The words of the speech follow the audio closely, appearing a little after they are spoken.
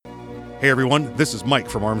Hey everyone, this is Mike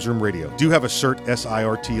from Arms Room Radio. Do you have a SIRT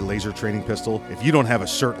S-I-R-T laser training pistol? If you don't have a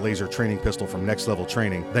SIRT laser training pistol from Next Level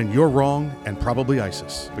Training, then you're wrong and probably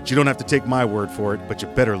ISIS. But you don't have to take my word for it, but you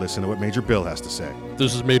better listen to what Major Bill has to say.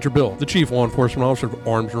 This is Major Bill, the Chief Law Enforcement Officer of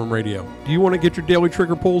Arms Room Radio. Do you want to get your daily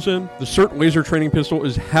trigger pulls in? The SIRT laser training pistol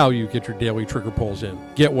is how you get your daily trigger pulls in.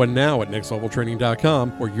 Get one now at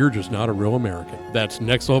nextleveltraining.com, or you're just not a real American. That's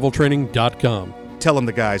nextleveltraining.com. Tell them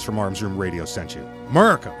the guys from Arms Room Radio sent you.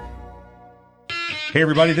 America! Hey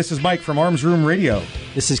everybody, this is Mike from Arms Room Radio.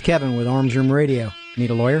 This is Kevin with Arms Room Radio. Need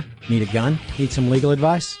a lawyer? Need a gun? Need some legal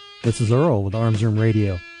advice? This is Earl with Arms Room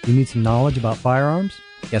Radio. You need some knowledge about firearms?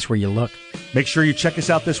 Guess where you look. Make sure you check us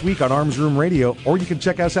out this week on Arms Room Radio, or you can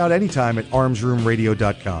check us out anytime at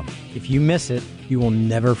armsroomradio.com. If you miss it, you will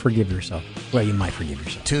never forgive yourself. Well, you might forgive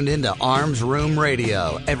yourself. Tuned into Arms Room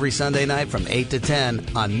Radio every Sunday night from 8 to 10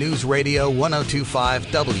 on News Radio 102.5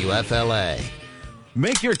 WFLA.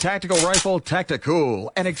 Make your tactical rifle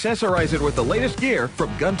tactical and accessorize it with the latest gear from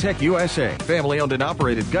GunTech USA. Family-owned and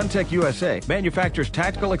operated GunTech USA manufactures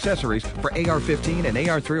tactical accessories for AR-15 and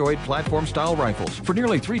AR-308 platform-style rifles. For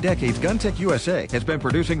nearly 3 decades, GunTech USA has been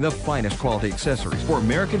producing the finest quality accessories for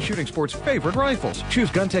American shooting sports' favorite rifles. Choose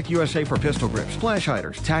GunTech USA for pistol grips, flash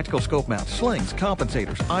hiders, tactical scope mounts, slings,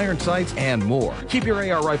 compensators, iron sights, and more. Keep your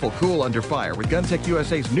AR rifle cool under fire with GunTech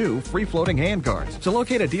USA's new free-floating handguards. To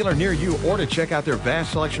locate a dealer near you or to check out their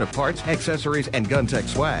vast selection of parts, accessories, and GunTech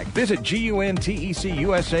swag, visit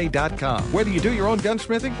GUNTECUSA.com. Whether you do your own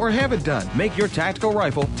gunsmithing or have it done, make your tactical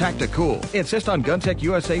rifle tactical. Insist on GunTech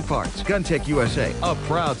USA parts. GunTech USA, a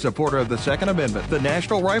proud supporter of the Second Amendment, the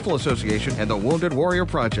National Rifle Association, and the Wounded Warrior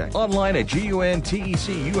Project. Online at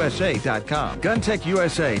GUNTECUSA.com. GunTech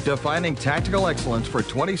USA, defining tactical excellence for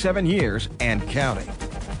 27 years and counting.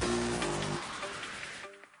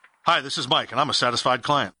 Hi, this is Mike, and I'm a satisfied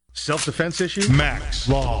client. Self-defense issue? Max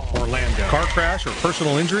Law Orlando. Car crash or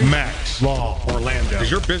personal injury? Max Law Orlando.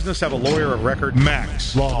 Does your business have a lawyer of record?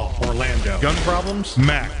 Max Law Orlando. Gun problems?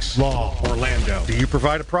 Max Law Orlando. Do you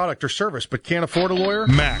provide a product or service but can't afford a lawyer?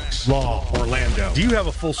 Max Law Orlando. Do you have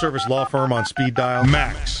a full-service law firm on speed dial?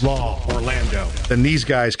 Max Law Orlando. Then these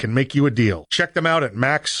guys can make you a deal. Check them out at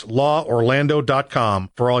maxlaworlando.com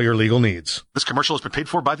for all your legal needs. This commercial has been paid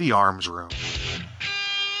for by the Arms Room.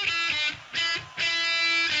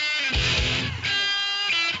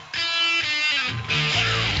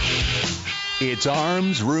 It's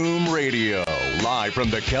Arms Room Radio, live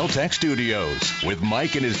from the Kel-Tec Studios, with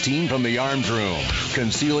Mike and his team from the Arms Room.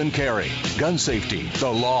 Conceal and carry, gun safety,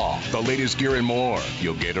 the law, the latest gear, and more.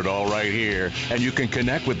 You'll get it all right here, and you can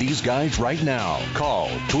connect with these guys right now.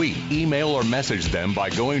 Call, tweet, email, or message them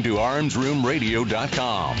by going to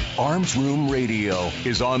armsroomradio.com. Arms Room Radio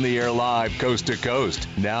is on the air live, coast to coast.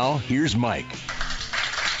 Now, here's Mike.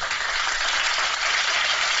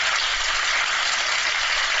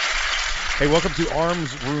 Hey, welcome to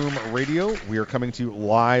Arms Room Radio. We are coming to you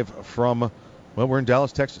live from, well, we're in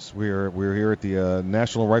Dallas, Texas. We're here at the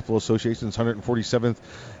National Rifle Association's 147th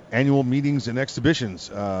annual meetings and exhibitions.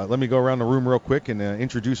 Let me go around the room real quick and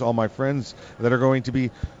introduce all my friends that are going to be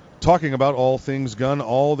talking about all things gun,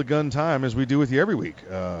 all the gun time, as we do with you every week.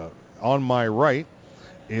 On my right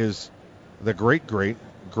is the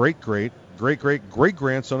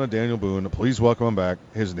great-great-great-great-great-great-grandson of Daniel Boone. Please welcome him back.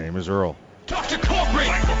 His name is Earl. Dr. Corporate,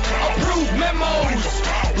 approve memos,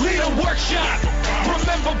 lead a workshop,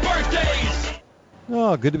 remember birthdays.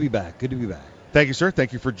 Oh, good to be back. Good to be back. Thank you, sir.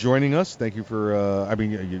 Thank you for joining us. Thank you for,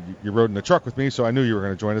 you rode in the truck with me, so I knew you were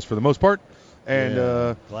going to join us for the most part. And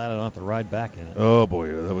glad I don't have to ride back in it. Oh,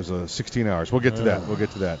 boy, that was 16 hours. We'll get to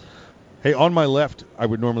that. Hey, on my left, I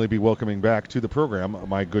would normally be welcoming back to the program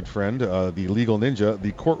my good friend, the legal ninja,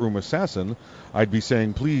 the courtroom assassin. I'd be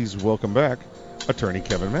saying, please welcome back Attorney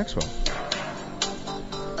Kevin Maxwell.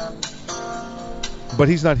 But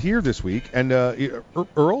he's not here this week, and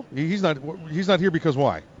Earl, he's not here because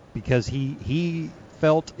why? Because he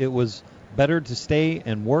felt it was better to stay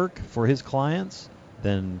and work for his clients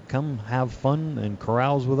than come have fun and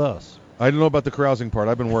carouse with us. I don't know about the carousing part.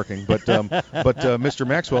 I've been working, but Mr.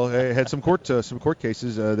 Maxwell had some court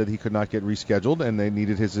cases that he could not get rescheduled, and they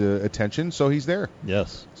needed his attention, so he's there.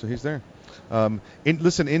 Yes. So he's there. In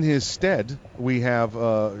his stead, we have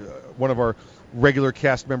one of our regular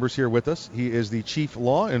cast members here with us. He is the Chief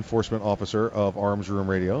Law Enforcement Officer of Arms Room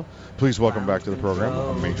Radio. Please welcome back to the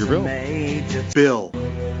program, Major Bill. Bill.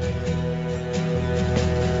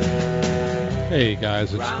 Hey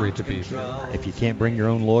guys, it's great to be here. If you can't bring your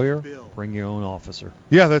own lawyer, bring your own officer.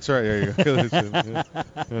 Yeah, that's right. Yeah,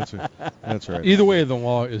 that's right. Either way, the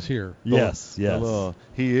law is here. Yes. The law.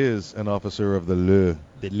 He is an officer of the law.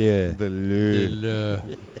 The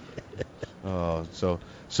law. So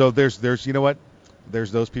So there's you know what?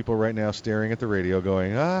 There's those people right now staring at the radio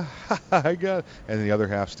going, I got it. And the other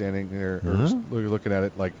half standing there looking at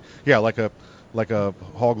it like a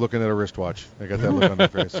hog looking at a wristwatch. They got that look on their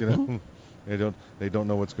face, you know. They don't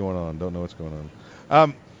know what's going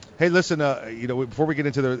on. Hey, listen, before we get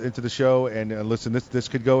into the show, and listen, this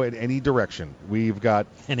could go in any direction. We've got,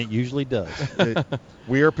 and it usually does.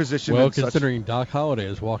 We are positioned. Well, considering Doc Holliday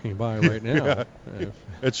is walking by right now,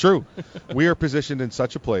 it's true. We are positioned in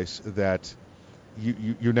such a place that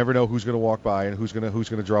you never know who's going to walk by and who's going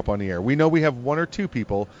to drop on the air. We know we have one or two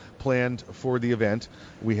people planned for the event.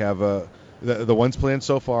 We have the ones planned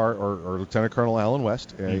so far are Lieutenant Colonel Alan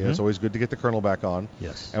West. It's always good to get the Colonel back on.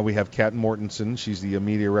 Yes. And we have Kat Mortensen. She's the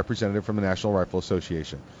media representative from the National Rifle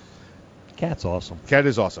Association. Kat's awesome. Kat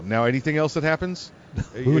is awesome. Now, anything else that happens,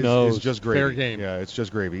 who knows? It's just gravy. Fair game. Yeah, it's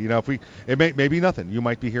just gravy. You know, it may be nothing. You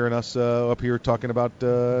might be hearing us up here talking about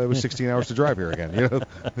it was 16 hours to drive here again. You know,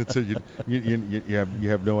 you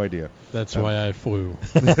have no idea. That's why I flew.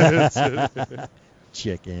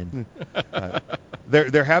 Chicken.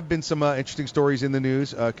 There have been some interesting stories in the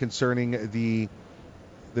news concerning the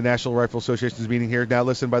National Rifle Association's meeting here. Now,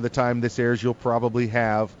 listen, by the time this airs, you'll probably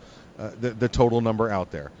have the total number out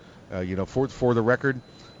there. For the record,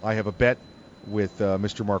 I have a bet with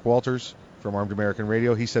Mr. Mark Walters from Armed American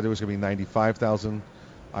Radio. He said it was going to be 95,000.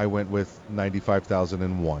 I went with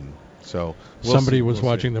 95,001. So somebody was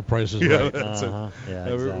watching The Price is Right. Yeah,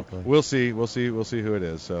 exactly. We'll see who it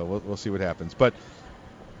is. So we'll see what happens. But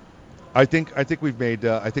I think we've made.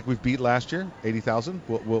 I think we've beat last year, 80,000.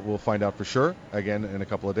 We'll find out for sure again in a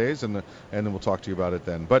couple of days, and then we'll talk to you about it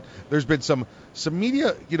then. But there's been some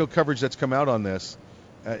media coverage that's come out on this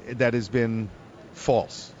that has been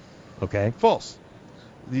false. Okay. False.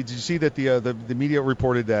 Did you see that the media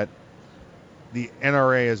reported that the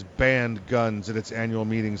NRA has banned guns at its annual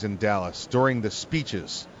meetings in Dallas during the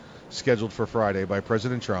speeches scheduled for Friday by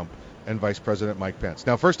President Trump and Vice President Mike Pence?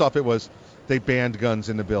 Now, first off, it was they banned guns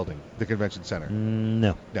in the building, the convention center.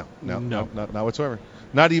 No, not whatsoever.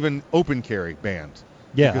 Not even open carry banned.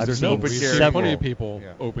 Yeah, because there's open open carry. carry. Plenty of people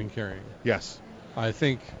open carrying. Yes. I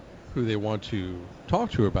think who they want to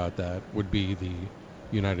talk to about that would be the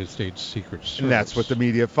United States Secret Service. And that's what the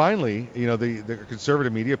media finally, the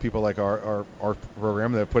conservative media, people like our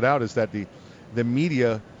program that have put out, is that the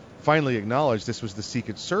media finally acknowledged this was the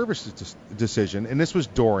Secret Service decision, and this was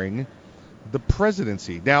during the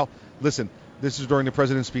presidency. Now, listen, this is during the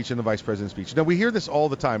president's speech and the vice president's speech. Now, we hear this all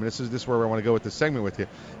the time, and this is where I want to go with this segment with you,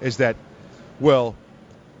 is that, well,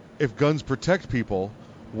 if guns protect people,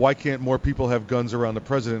 why can't more people have guns around the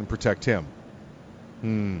president and protect him?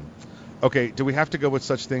 Okay, do we have to go with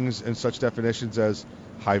such things and such definitions as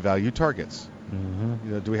high-value targets?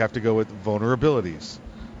 Mm-hmm. Do we have to go with vulnerabilities?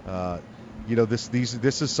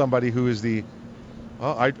 This is somebody who is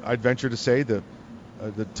I'd venture to say the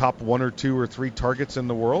top 1 or 2 or 3 targets in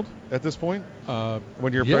the world at this point.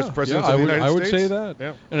 When you're president of the United States, I would say that.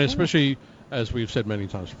 Yeah. And especially, as we've said many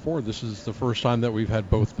times before, this is the first time that we've had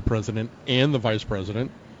both the president and the vice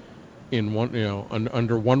president in one,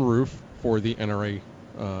 under one roof for the NRA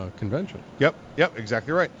convention. Yep,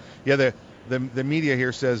 exactly right. Yeah, the media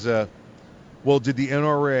here says, well, did the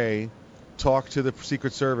NRA talk to the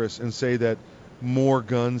Secret Service and say that more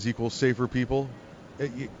guns equals safer people?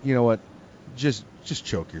 You know what? Just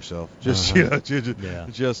choke yourself. Just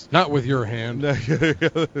not with your hand.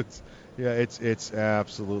 It's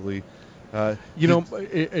absolutely.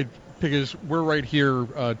 Because we're right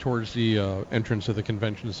here towards the entrance of the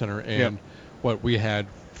convention center, and we had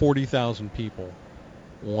 40,000 people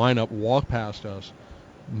line up, walk past us.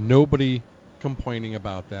 Nobody complaining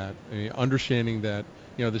about that. Understanding that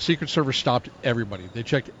the Secret Service stopped everybody. They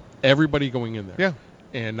checked everybody going in there. Yeah.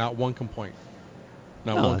 And not one complaint.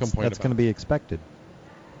 That's going to be expected.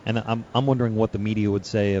 And I'm wondering what the media would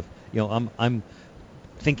say if I'm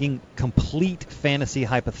thinking complete fantasy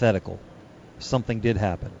hypothetical. Something did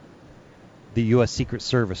happen. The U.S. Secret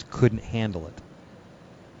Service couldn't handle it.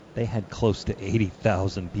 They had close to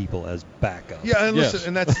 80,000 people as backup. Yeah, and listen,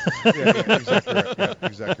 and that's exactly right. Yeah,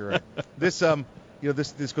 exactly right. This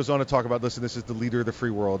this goes on to talk about. Listen, this is the leader of the free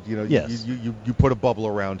world. You put a bubble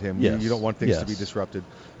around him. Yes. You don't want things to be disrupted.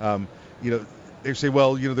 They say,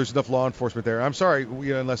 well, there's enough law enforcement there. I'm sorry,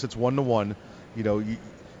 unless it's 1-to-1,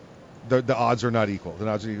 the odds are not equal.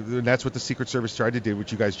 And that's what the Secret Service tried to do,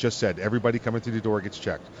 which you guys just said. Everybody coming through the door gets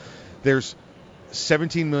checked. There's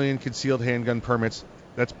 17 million concealed handgun permits.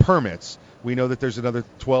 That's permits. We know that there's another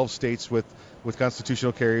 12 states with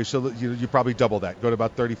constitutional carriers, so you probably double that. Go to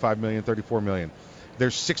about 35 million, 34 million.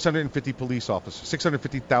 There's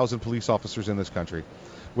 650,000 police officers in this country,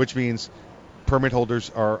 which means permit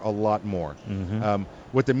holders are a lot more. Mm-hmm.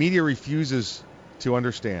 What the media refuses to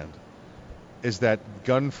understand is that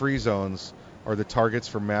gun-free zones are the targets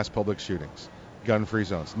for mass public shootings. Gun-free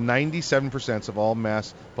zones. 97% of all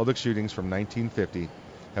mass public shootings from 1950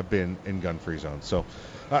 have been in gun-free zones. So,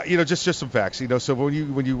 just some facts. So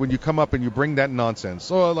when you come up and you bring that nonsense,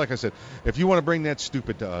 like I said, if you want to bring that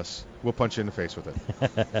stupid to us, we'll punch you in the face with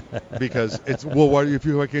it. Because it's why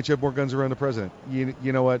can't you have more guns around the president?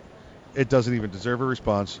 You know what? It doesn't even deserve a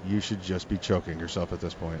response. You should just be choking yourself at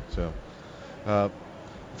this point. So,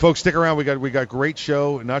 folks, stick around. We got great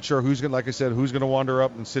show. Not sure who's gonna wander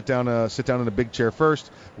up and sit down in a big chair first.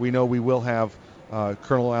 We know we will have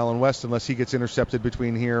Colonel Allen West, unless he gets intercepted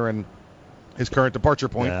between here and his current departure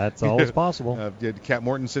point. That's always possible. Kat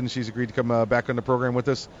Mortensen, she's agreed to come back on the program with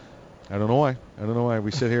us. I don't know why.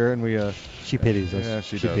 We sit here and we. She pities us. Yeah,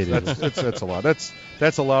 she does. That's a lot.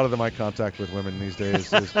 That's a lot of my contact with women these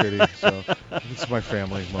days is pity. So it's my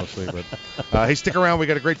family mostly. But hey, stick around. We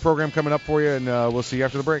got a great program coming up for you, and we'll see you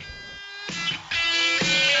after the break.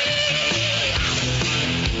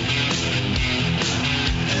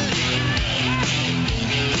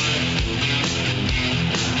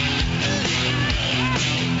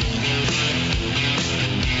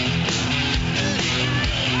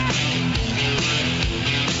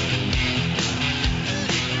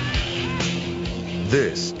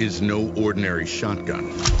 This is no ordinary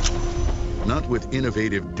shotgun. Not with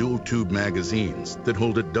innovative dual-tube magazines that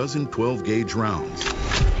hold a dozen 12-gauge rounds,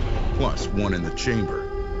 plus one in the chamber.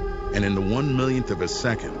 And in the 1/1,000,000th of a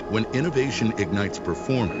second, when innovation ignites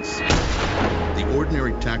performance, the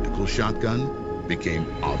ordinary tactical shotgun became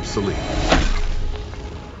obsolete.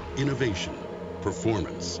 Innovation,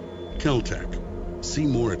 performance, Kel-Tec. See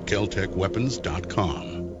more at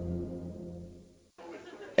keltecweapons.com.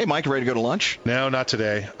 Hey, Mike, ready to go to lunch? No, not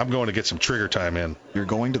today. I'm going to get some trigger time in. You're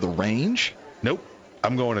going to the range? Nope.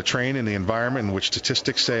 I'm going to train in the environment in which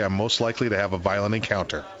statistics say I'm most likely to have a violent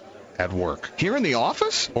encounter. At work. Here in the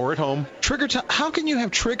office? Or at home. Trigger time? How can you have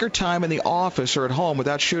trigger time in the office or at home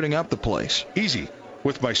without shooting up the place? Easy.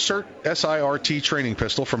 With my SIRT SIRT training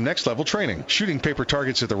pistol from Next Level Training. Shooting paper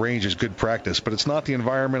targets at the range is good practice, but it's not the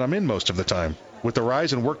environment I'm in most of the time. With the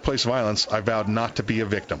rise in workplace violence, I vowed not to be a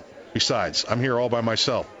victim. Besides, I'm here all by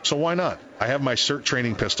myself, so why not? I have my SIRT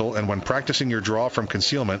training pistol, and when practicing your draw from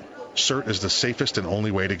concealment, SIRT is the safest and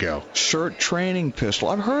only way to go. SIRT training pistol.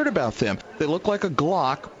 I've heard about them. They look like a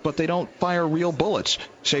Glock, but they don't fire real bullets.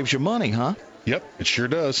 Saves you money, huh? Yep, it sure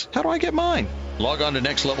does. How do I get mine? Log on to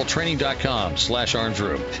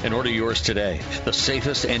nextleveltraining.com/armsroom and order yours today. The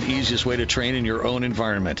safest and easiest way to train in your own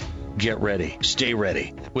environment. Get ready. Stay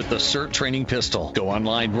ready with the SIRT training pistol. Go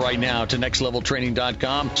online right now to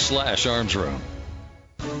nextleveltraining.com/armsroom.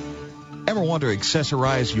 Ever want to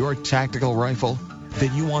accessorize your tactical rifle?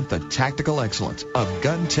 Then you want the tactical excellence of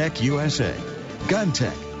GunTech USA.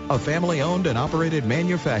 GunTech, a family-owned and operated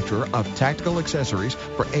manufacturer of tactical accessories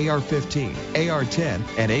for AR-15, AR-10,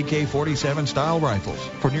 and AK-47 style rifles.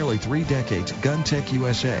 For nearly 3 decades, GunTech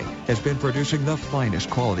USA has been producing the finest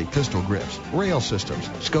quality pistol grips, rail systems,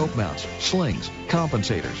 scope mounts, slings,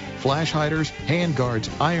 compensators, flash hiders, hand guards,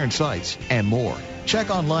 iron sights, and more.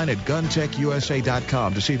 Check online at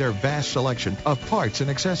GunTechUSA.com to see their vast selection of parts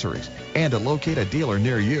and accessories and to locate a dealer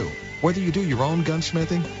near you. Whether you do your own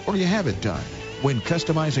gunsmithing or you have it done, when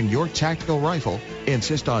customizing your tactical rifle,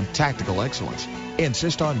 insist on tactical excellence.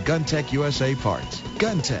 Insist on GunTech USA parts.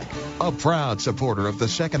 GunTech, a proud supporter of the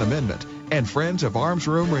Second Amendment and friends of Arms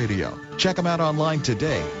Room Radio. Check them out online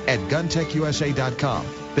today at GunTechUSA.com.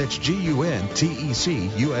 That's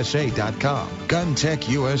GUNTECUSA.com. GunTech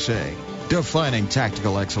USA. Defining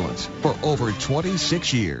tactical excellence for over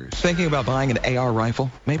 26 years. Thinking about buying an AR rifle?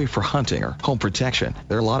 Maybe for hunting or home protection.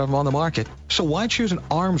 There are a lot of them on the market. So why choose an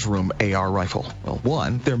Arms Room AR rifle? Well,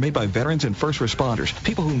 1, they're made by veterans and first responders,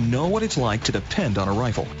 people who know what it's like to depend on a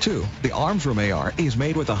rifle. 2, the Arms Room AR is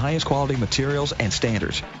made with the highest quality materials and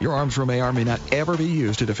standards. Your Arms Room AR may not ever be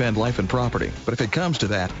used to defend life and property, but if it comes to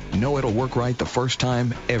that, know it'll work right the first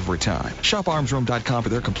time, every time. Shop armsroom.com for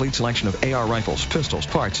their complete selection of AR rifles, pistols,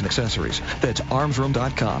 parts, and accessories. That's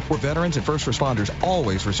armsroom.com, where veterans and first responders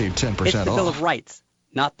always receive 10% off. It's the Bill of Rights,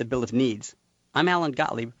 not the Bill of Needs. I'm Alan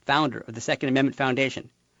Gottlieb, founder of the Second Amendment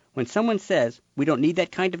Foundation. When someone says we don't need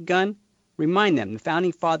that kind of gun, remind them the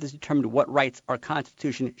Founding Fathers determined what rights our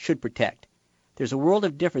Constitution should protect. There's a world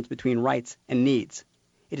of difference between rights and needs.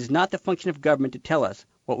 It is not the function of government to tell us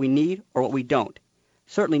what we need or what we don't.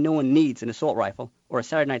 Certainly no one needs an assault rifle or a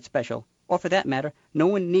Saturday Night Special, or for that matter, no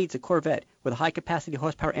one needs a Corvette with a high-capacity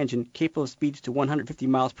horsepower engine capable of speeds to 150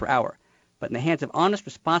 miles per hour. But in the hands of honest,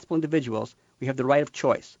 responsible individuals, we have the right of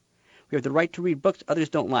choice. We have the right to read books others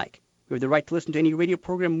don't like. We have the right to listen to any radio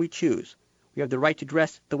program we choose. We have the right to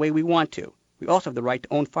dress the way we want to. We also have the right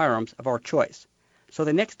to own firearms of our choice. So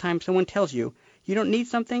the next time someone tells you you don't need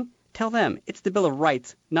something, tell them it's the Bill of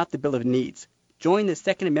Rights, not the Bill of Needs. Join the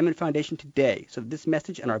Second Amendment Foundation today so that this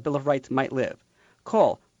message and our Bill of Rights might live.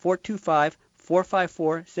 Call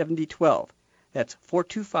 425-454-7012. That's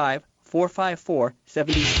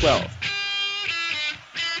 425-454-7012.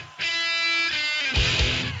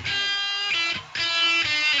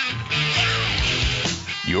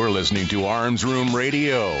 You're listening to Arms Room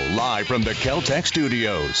Radio, live from the Kel-Tec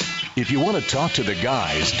studios. If you want to talk to the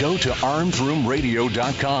guys, go to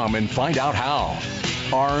armsroomradio.com and find out how.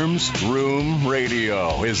 Arms Room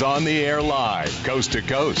Radio is on the air live, coast to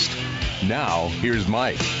coast. Now, here's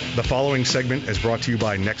Mike. The following segment is brought to you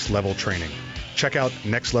by Next Level Training. Check out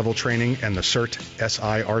Next Level Training and the SIRT,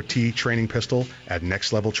 S-I-R-T training pistol at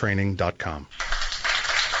nextleveltraining.com.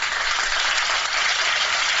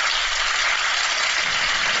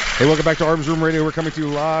 Hey, welcome back to Arms Room Radio. We're coming to you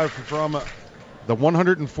live from the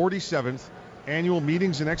 147th Annual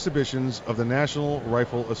Meetings and Exhibitions of the National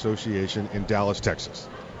Rifle Association in Dallas, Texas.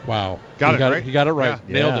 Wow. Got it right? You got it right.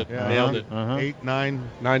 Yeah. Nailed it. Yeah. Nailed it. 8, 9,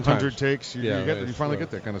 9 100 takes. You finally right. get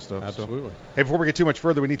that kind of stuff. Absolutely. So. Hey, before we get too much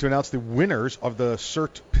further, we need to announce the winners of the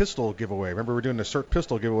SIRT pistol giveaway. Remember, we're doing the SIRT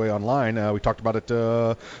pistol giveaway online. We talked about it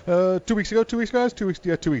 2 weeks ago. 2 weeks, guys? 2 weeks?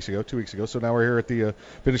 Yeah, 2 weeks ago. 2 weeks ago. So now we're here at the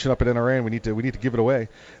finishing up at NRA, and we need to give it away.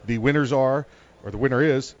 The winners are... or the winner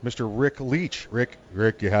is Mr. Rick Leach. Rick,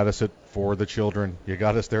 you had us at For the Children. You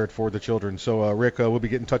got us there at For the Children. So, Rick, we'll be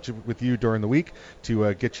getting in touch with you during the week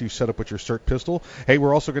to get you set up with your SIRT pistol. Hey,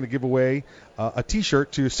 we're also going to give away a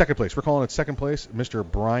T-shirt to second place. We're calling it second place, Mr.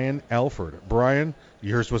 Brian Alford. Brian,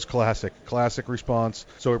 yours was classic response.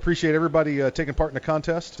 So, I appreciate everybody taking part in the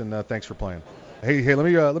contest, and thanks for playing. Hey, let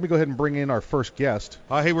me go ahead and bring in our first guest.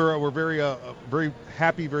 Hey, we're very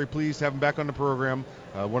happy, very pleased to have him back on the program.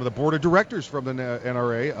 One of the board of directors from the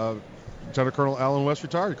NRA, Lieutenant Colonel Alan West,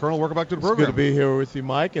 retired. Colonel, welcome back to the program. It's good to be here with you,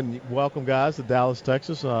 Mike, and welcome, guys, to Dallas,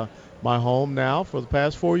 Texas, my home now for the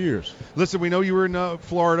past 4 years. Listen, we know you were in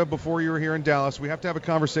Florida before you were here in Dallas. We have to have a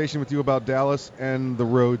conversation with you about Dallas and the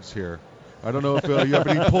roads here. I don't know if you have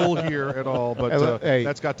any pull here at all, but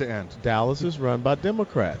that's got to end. Dallas is run by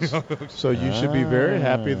Democrats, so you should be very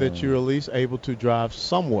happy that you're at least able to drive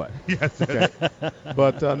somewhat. Yes. Okay.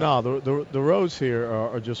 But no, the roads here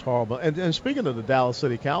are just horrible. And speaking of the Dallas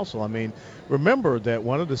City Council, I mean, remember that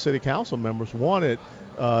one of the city council members wanted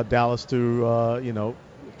Dallas to,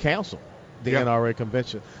 cancel the NRA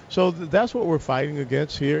convention. So that's what we're fighting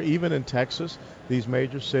against here, even in Texas, these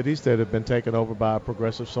major cities that have been taken over by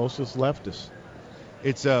progressive socialist leftists.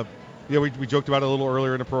 It's we joked about it a little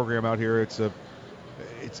earlier in the program out here. It's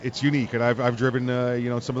unique, and I've driven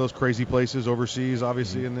some of those crazy places overseas,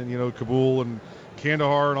 obviously, and then Kabul and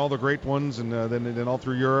Kandahar and all the great ones, and then all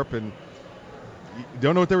through Europe, and you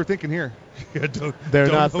don't know what they were thinking here.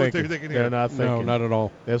 They're not thinking. No, not at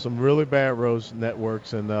all. There's some really bad roads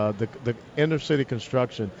networks, and the inner city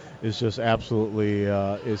construction is just absolutely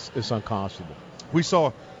it's unconscionable. We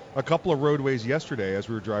saw a couple of roadways yesterday as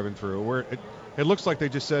we were driving through where it looks like they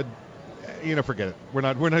just said, forget it. We're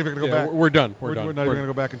not even going to go back. We're done. We're not even going to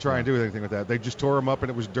go back and try and do anything with that. They just tore them up, and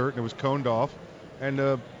it was dirt, and it was coned off,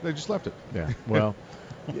 and they just left it. Yeah. Well.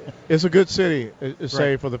 It's a good city,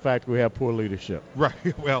 save for the fact we have poor leadership. Right.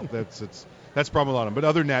 Well, that's a problem a lot of them. But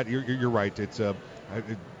other than that, you're right. It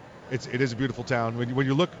is a beautiful town. When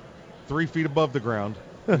you look 3 feet above the ground,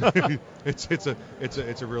 it's a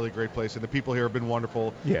really great place, and the people here have been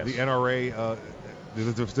wonderful. Yes. The NRA,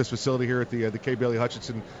 this facility here at the K. Bailey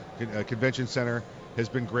Hutchinson Convention Center has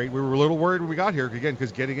been great. We were a little worried when we got here again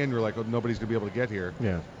because getting in, you're like, oh, nobody's gonna be able to get here.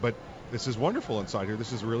 Yeah. But this is wonderful inside here.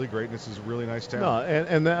 This is really great, and this is a really nice town. No,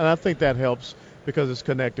 and I think that helps because it's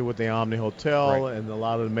connected with the Omni Hotel, right. And a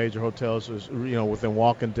lot of the major hotels is within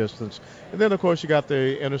walking distance. And then, of course, you got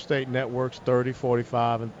the interstate networks, 30,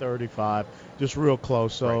 45, and 35, just real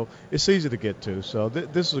close. So right. It's easy to get to. So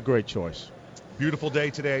this is a great choice. Beautiful day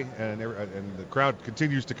today, and the crowd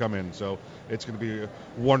continues to come in. So it's going to be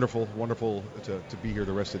wonderful to be here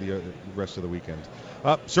the rest of the weekend.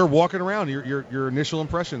 Sir, walking around, your initial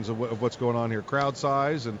impressions of what's going on here, crowd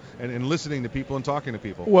size, and listening to people and talking to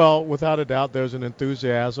people. Well, without a doubt, there's an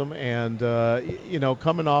enthusiasm, and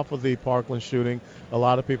coming off of the Parkland shooting, a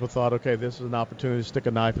lot of people thought, okay, this is an opportunity to stick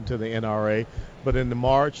a knife into the NRA. But in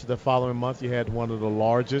March, the following month, you had one of the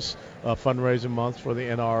largest fundraising months for the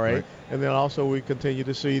NRA. Right. And then also we continue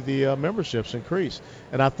to see the memberships increase.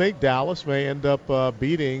 And I think Dallas may end up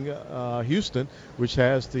beating Houston, which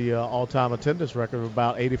has the all-time attendance record of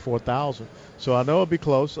about 84,000. So I know it'll be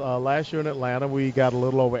close. Last year in Atlanta, we got a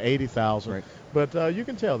little over 80,000. Right. But you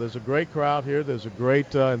can tell there's a great crowd here. There's a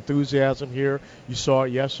great enthusiasm here. You saw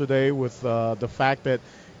it yesterday with the fact that,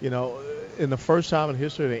 in the first time in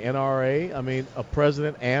history of the NRA, I mean, a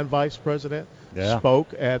president and vice president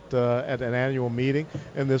spoke at an annual meeting,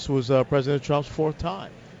 and this was President Trump's fourth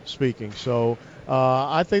time speaking. So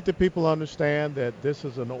I think that people understand that this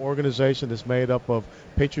is an organization that's made up of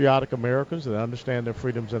patriotic Americans that understand their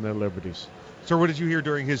freedoms and their liberties. Sir, what did you hear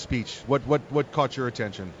during his speech? What caught your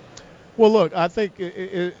attention? Well, look, I think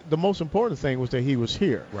the most important thing was that he was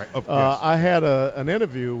here. Right. Yes. I had an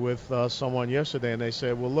interview with someone yesterday, and they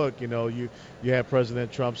said, well, look, you had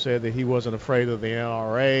President Trump said that he wasn't afraid of the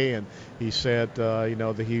NRA, and he said,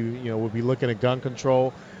 that he, would be looking at gun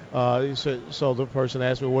control. He said, so the person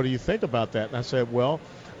asked me, what do you think about that? And I said, well,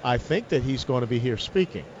 I think that he's going to be here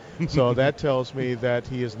speaking. So that tells me that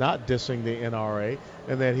he is not dissing the NRA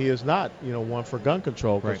and that he is not, one for gun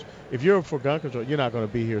control. Because if you're for gun control, you're not going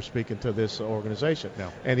to be here speaking to this organization.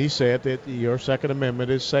 No. And he said that your Second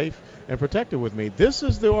Amendment is safe and protected with me. This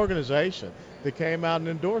is the organization that came out and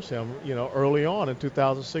endorsed him, early on in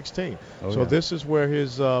 2016. This is where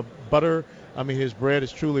his his bread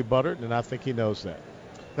is truly buttered, and I think he knows that.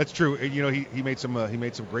 That's true. He made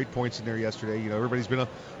some great points in there yesterday. Everybody's been a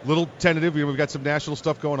little tentative. We've got some national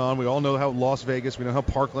stuff going on. We all know how Las Vegas, we know how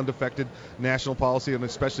Parkland affected national policy and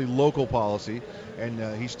especially local policy.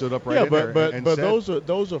 And he stood up right in there. But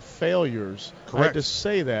those are failures. Correct. I had to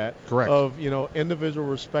say that. Correct. Of individual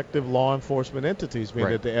respective law enforcement entities,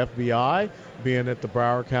 being at the FBI, being at the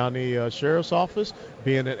Broward County Sheriff's Office,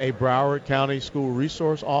 being at a Broward County School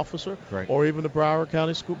Resource Officer, or even the Broward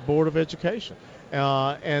County School Board of Education.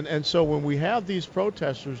 And so when we have these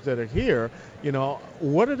protesters that are here,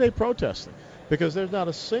 what are they protesting? Because there's not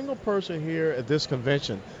a single person here at this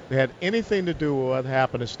convention that had anything to do with what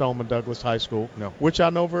happened at Stoneman Douglas High School, which I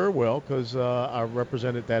know very well because I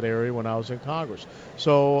represented that area when I was in Congress.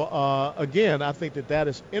 So, again, I think that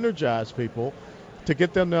has energized people to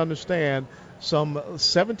get them to understand some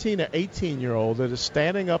 17 or 18-year-old that is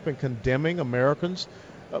standing up and condemning Americans,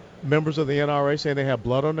 members of the NRA, saying they have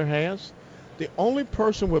blood on their hands. The only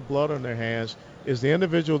person with blood on their hands is the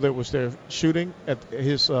individual that was there shooting at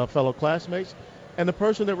his fellow classmates and the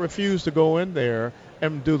person that refused to go in there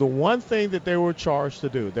and do the one thing that they were charged to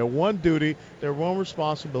do, their one duty, their one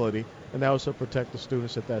responsibility, and that was to protect the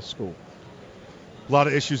students at that school. A lot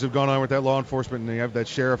of issues have gone on with that law enforcement, and you have that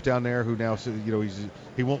sheriff down there who now says,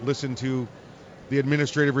 he won't listen to the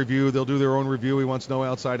administrative review. They'll do their own review. He wants no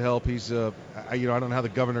outside help. He's, I don't know how the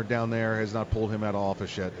governor down there has not pulled him out of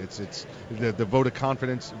office yet. It's the vote of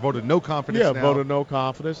confidence, voted no confidence. Yeah, now. Voted no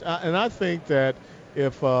confidence. And I think that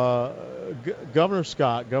if Governor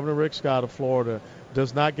Rick Scott of Florida,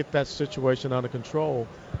 does not get that situation under control,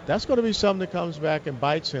 that's going to be something that comes back and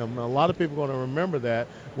bites him. A lot of people are going to remember that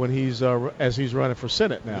when he's as he's running for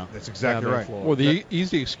Senate now. That's exactly right. Well, the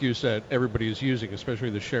easy excuse that everybody is using, especially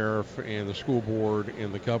the sheriff and the school board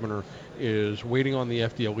and the governor, is waiting on the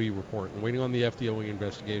FDLE report and waiting on the FDLE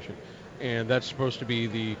investigation. And that's supposed to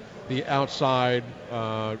be the outside,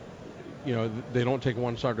 they don't take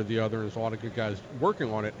one side or the other. There's a lot of good guys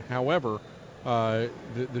working on it. However,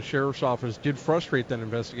 the sheriff's office did frustrate that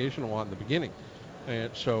investigation a lot in the beginning.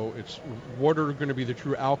 And so it's what are going to be the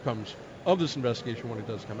true outcomes of this investigation when it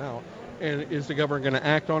does come out? And is the governor going to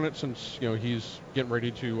act on it since, he's getting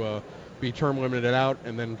ready to be term limited out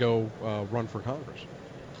and then go run for Congress?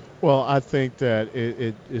 Well, I think that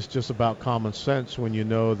it's just about common sense when you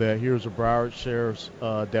know that here's a Broward Sheriff's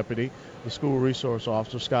deputy, the school resource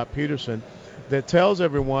officer, Scott Peterson, that tells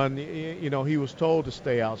everyone, he was told to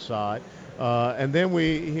stay outside. And then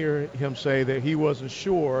we hear him say that he wasn't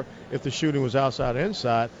sure if the shooting was outside or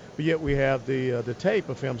inside, but yet we have the tape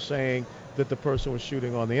of him saying that the person was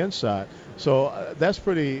shooting on the inside. So that's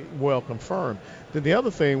pretty well confirmed. Then the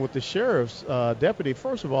other thing with the sheriff's deputy,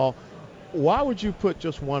 first of all, why would you put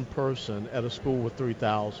just one person at a school with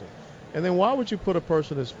 3,000? And then why would you put a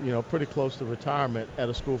person that's pretty close to retirement at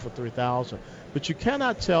a school for 3,000? But you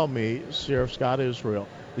cannot tell me, Sheriff Scott Israel,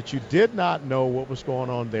 that you did not know what was going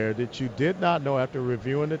on there, that you did not know after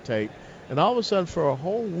reviewing the tape, and all of a sudden for a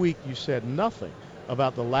whole week you said nothing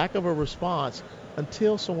about the lack of a response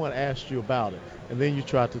until someone asked you about it. And then you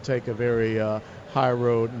tried to take a very high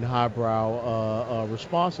road and highbrow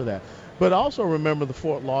response to that. But also remember the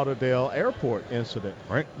Fort Lauderdale airport incident.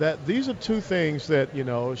 Right. That these are two things that,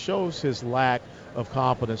 shows his lack of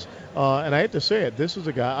competence. And I hate to say it, this is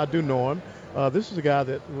a guy, I do know him, this is a guy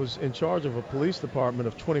that was in charge of a police department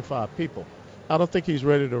of 25 people. I don't think he's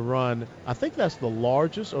ready to run. I think that's the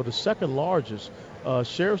largest or the second largest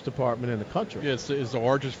sheriff's department in the country. Yeah, it's the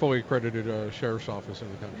largest fully accredited sheriff's office in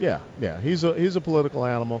the country. Yeah. He's a political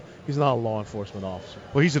animal. He's not a law enforcement officer.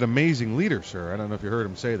 Well, he's an amazing leader, sir. I don't know if you heard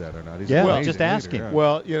him say that or not. He's just asking. Yeah.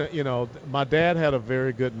 Well, you know, my dad had a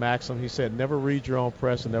very good maxim. He said, "Never read your own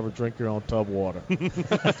press and never drink your own tub water."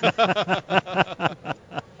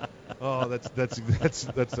 Oh, that's good.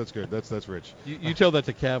 That's rich. You tell that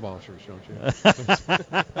to cab officers, don't you?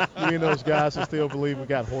 You mean those guys who still believe we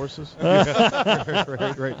got horses?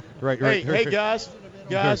 Right. Hey, guys,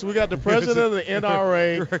 we got the president of the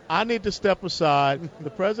NRA. I need to step aside. The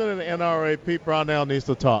president of the NRA, Pete Brownell, needs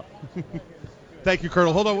to talk. Thank you,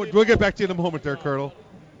 Colonel. Hold on. We'll get back to you in a moment there, Colonel.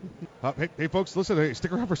 Hey, folks, listen. Hey,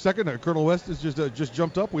 stick around for a second. Colonel West has just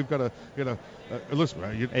jumped up. We've got listen.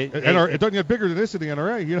 NRA, it doesn't get bigger than this in the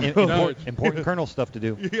NRA. You know, important Colonel stuff to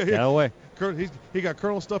do. Yeah. Get away. He got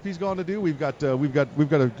Colonel stuff he's gone to do. We've got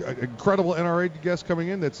an incredible NRA guest coming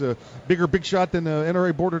in. That's a big shot than the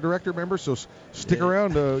NRA board of director member. So stick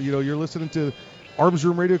around. You're listening to Arms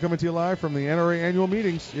Room Radio coming to you live from the NRA annual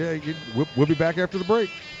meetings. Yeah, we'll be back after the break.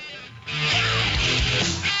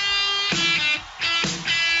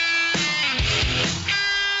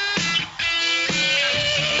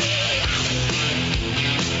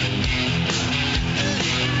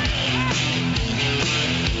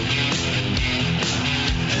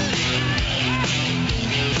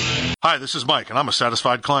 Hi, this is Mike, and I'm a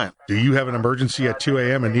satisfied client. Do you have an emergency at 2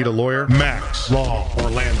 a.m. and need a lawyer? Max Law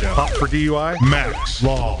Orlando. Hot for DUI? Max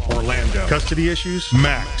Law Orlando. Custody issues?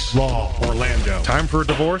 Max Law Orlando. Time for a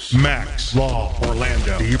divorce? Max Law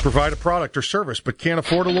Orlando. Do you provide a product or service but can't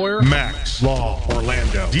afford a lawyer? Max Law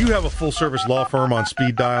Orlando. Do you have a full-service law firm on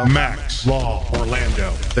speed dial? Max Law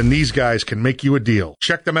Orlando. Then these guys can make you a deal.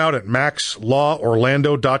 Check them out at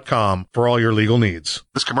maxlaworlando.com for all your legal needs.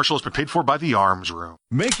 This commercial has been paid for by the Arms Room.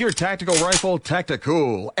 Make your tactical rifle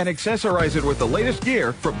Tacticool and accessorize it with the latest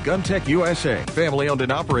gear from GunTech USA. Family-owned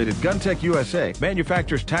and operated GunTech USA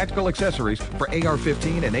manufactures tactical accessories for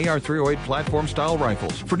AR-15 and AR-308 platform-style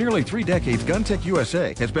rifles. For nearly 3 decades, GunTech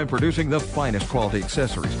USA has been producing the finest quality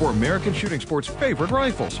accessories for American shooting sports' favorite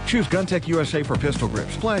rifles. Choose GunTech USA for pistol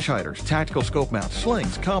grips, flash hiders, tactical scope mounts,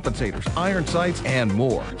 slings, compensators, iron sights, and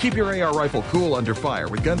more. Keep your AR rifle cool under fire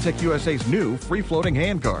with GunTech USA's new free-floating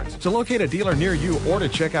handguards. So locate a dealer near you or to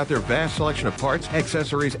check out their vast selection of parts,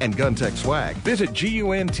 accessories, and GunTech swag. Visit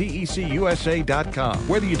GUNTECUSA.com.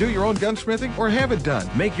 Whether you do your own gunsmithing or have it done,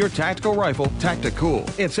 make your tactical rifle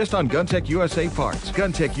Tacticool. Insist on GunTech USA parts.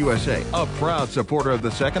 GunTech USA, a proud supporter of the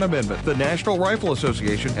Second Amendment, the National Rifle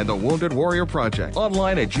Association, and the Wounded Warrior Project.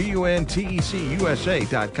 Online at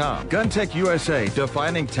GUNTECUSA.com. GunTech USA,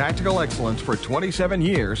 defining tactical excellence for 27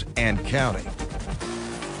 years and counting.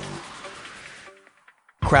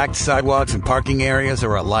 Cracked sidewalks and parking areas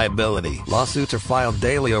are a liability. Lawsuits are filed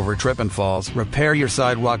daily over trip and falls. Repair your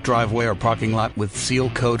sidewalk, driveway, or parking lot with Seal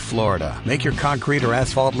Coat Florida. Make your concrete or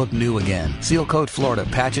asphalt look new again. Seal Coat Florida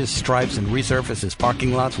patches, stripes, and resurfaces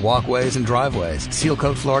parking lots, walkways, and driveways. Seal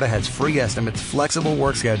Coat Florida has free estimates, flexible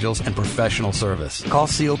work schedules, and professional service. Call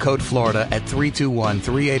Seal Coat Florida at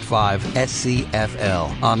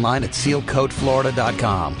 321-385-SCFL. Online at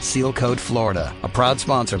sealcoatflorida.com. Seal Coat Florida, a proud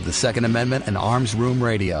sponsor of the Second Amendment and Arms Room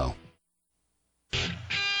Radio. You're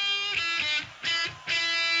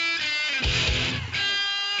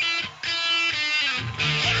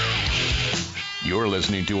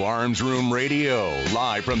listening to Arms Room Radio,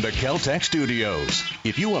 live from the Kel-Tec studios.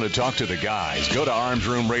 If you want to talk to the guys, go to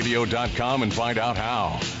armsroomradio.com and find out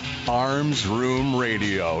how. Arms Room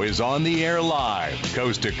Radio is on the air live,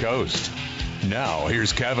 coast to coast. Now,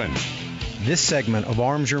 here's Kevin. This segment of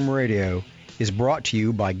Arms Room Radio is brought to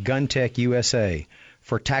you by GunTech USA.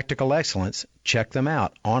 For tactical excellence, check them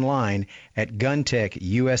out online at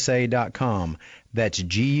GunTechUSA.com. That's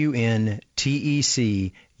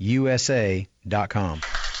GUNTECUSA.com.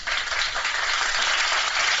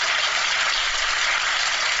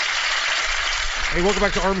 Hey, welcome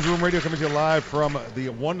back to Arms Room Radio, coming to you live from the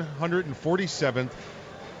 147th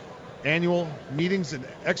annual meetings and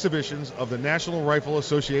exhibitions of the National Rifle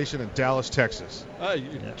Association in Dallas, Texas.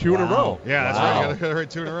 2 in a row. Yeah, that's right. You got to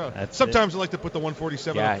 2 in a row. Sometimes I like to put the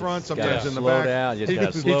 147 up front, sometimes in the back. He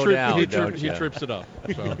trips it up.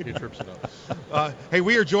 So he trips it up. Hey,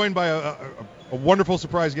 we are joined by a wonderful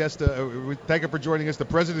surprise guest. We thank him for joining us, the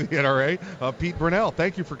president of the NRA, Pete Brownell.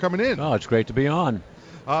 Thank you for coming in. Oh, it's great to be on.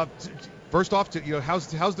 First off, how's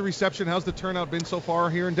the reception? How's the turnout been so far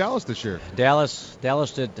here in Dallas this year? Dallas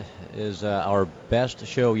is our best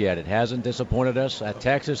show yet. It hasn't disappointed us.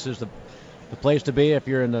 Texas is the place to be if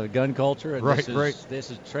you're in the gun culture. And Right.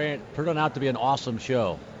 This is turned out to be an awesome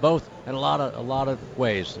show, both in a lot of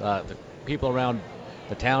ways. The people around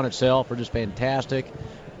the town itself are just fantastic.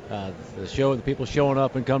 The people showing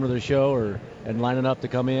up and coming to the show and lining up to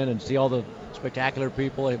come in and see all the spectacular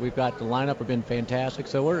people we've got. The lineup have been fantastic,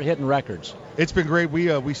 so we're hitting records. It's been great.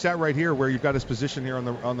 We sat right here where you've got us positioned here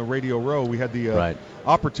on the radio row. We had the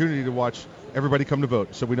opportunity to watch everybody come to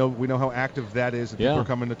vote, so we know how active that is. And people are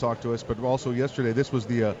coming to talk to us. But also yesterday, this was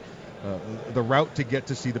the route to get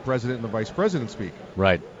to see the president and the vice president speak.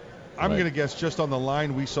 Right. I'm going to guess just on the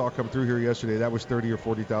line we saw come through here yesterday, that was 30 or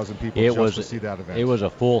 40,000 people to see that event. It was a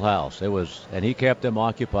full house. And he kept them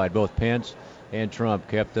occupied. Both Pence and Trump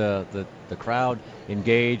kept the crowd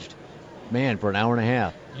engaged, man, for an hour and a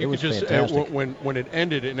half. It was just fantastic. When it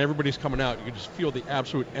ended and everybody's coming out, you could just feel the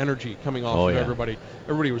absolute energy coming off of everybody.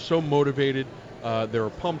 Everybody was so motivated. They were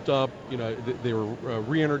pumped up. They were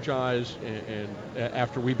re-energized, and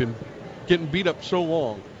after we've been getting beat up so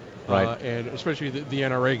long. Right. And especially the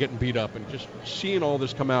NRA getting beat up, and just seeing all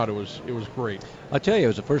this come out, it was great. I tell you, it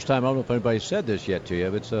was the first time. I don't know if anybody said this yet to you,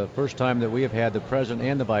 but it's the first time that we have had the president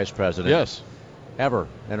and the vice president. Ever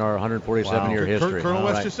in our 147-year history. Colonel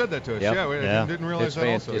West just said that to us. Yep. Yeah, we didn't realize that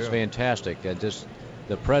also. It's fantastic, and just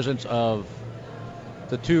the presence of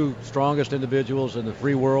the two strongest individuals in the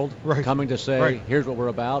free world coming to say, "Here's what we're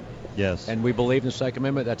about." Yes. And we believe in the Second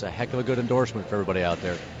Amendment. That's a heck of a good endorsement for everybody out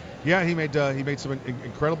there. Yeah, he made some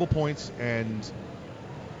incredible points, and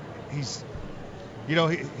he's,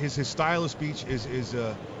 his style of speech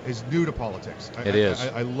is new to politics. It is.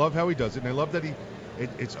 I love how he does it, and I love that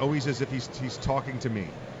it's always as if he's talking to me.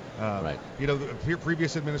 Right. The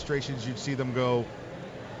previous administrations, you'd see them go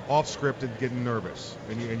off script and getting nervous,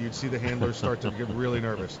 and you'd see the handlers start to get really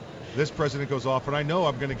nervous. This president goes off, and I know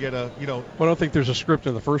I'm going to get a. Well, I don't think there's a script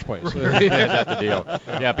in the first place. That's the deal.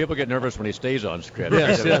 Yeah, people get nervous when he stays on script.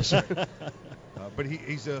 Yes. But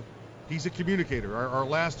he's a communicator. Our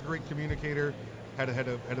last great communicator had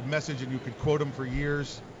a message, and you could quote him for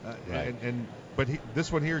years. Right. But this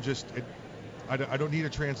one here just. I don't need a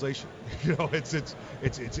translation.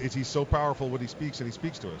 He's so powerful when he speaks, and he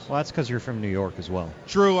speaks to us. Well, that's because you're from New York as well.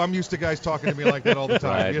 True, I'm used to guys talking to me like that all the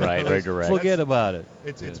time. Right, very direct. Forget about it.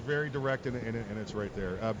 It's very direct, and it's right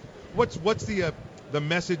there. What's the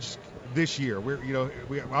message this year?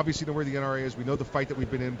 We obviously know where the NRA is. We know the fight that we've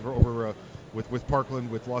been in for over with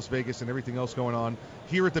Parkland, with Las Vegas, and everything else going on.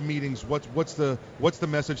 Here at the meetings, what's the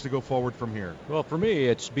message to go forward from here? Well, for me,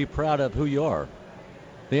 it's be proud of who you are.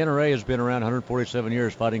 The NRA has been around 147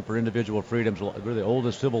 years fighting for individual freedoms. We're the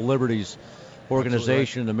oldest civil liberties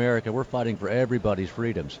organization in America. We're fighting for everybody's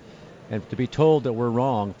freedoms. And to be told that we're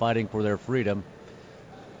wrong fighting for their freedom,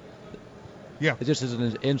 it just is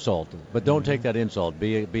an insult. But don't take that insult.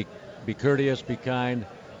 Be courteous, be kind.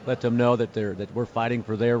 Let them know that we're fighting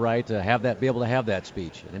for their right to be able to have that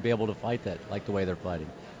speech and be able to fight that like the way they're fighting.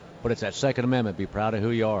 But it's that Second Amendment. Be proud of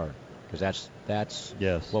who you are. Because that's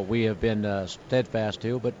what we have been steadfast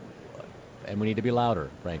to, and we need to be louder,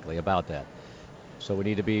 frankly, about that. So we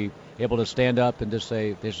need to be able to stand up and just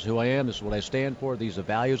say, this is who I am, this is what I stand for, these are the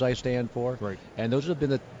values I stand for. Right. And those have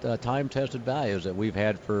been the time-tested values that we've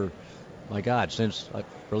had for, my God, since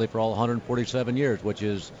really for all 147 years, which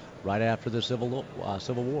is right after the Civil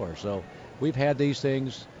War. So we've had these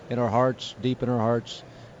things in our hearts, deep in our hearts,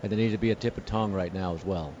 and they need to be a tip of tongue right now as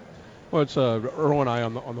well. Well, it's Earl and I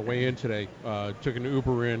on the way in today took an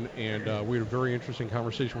Uber in, and we had a very interesting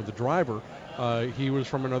conversation with the driver. He was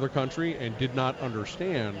from another country and did not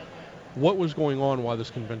understand what was going on while this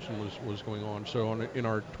convention was going on. So in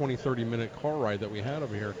our 20-30 minute car ride that we had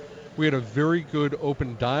over here, we had a very good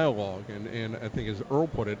open dialogue, and I think as Earl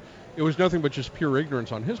put it, it was nothing but just pure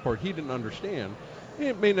ignorance on his part. He didn't understand.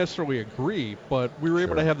 He may necessarily agree, but we were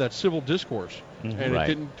able to have that civil discourse, and it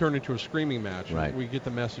didn't turn into a screaming match. Right. We get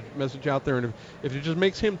the message out there, and if it just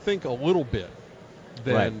makes him think a little bit,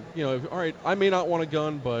 then all right, I may not want a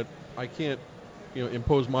gun, but I can't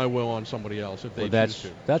impose my will on somebody else if they choose to.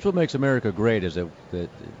 That's what makes America great, is that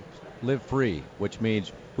live free, which means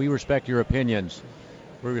we respect your opinions,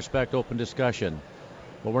 we respect open discussion.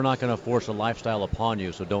 But we're not going to force a lifestyle upon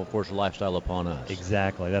you, so don't force a lifestyle upon us.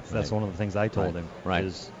 Exactly. That's one of the things I told him. Right.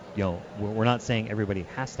 Is, we're not saying everybody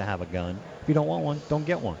has to have a gun. If you don't want one, don't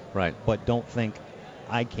get one. Right. But don't think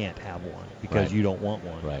I can't have one because you don't want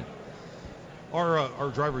one. Right.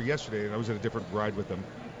 Our driver yesterday, and I was in a different ride with them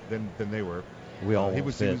than they were. We all he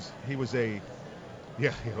was a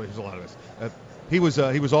lot of this. He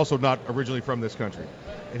was also not originally from this country,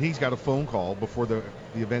 and he's got a phone call before the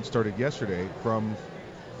event started yesterday from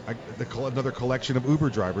another collection of Uber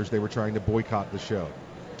drivers. They were trying to boycott the show.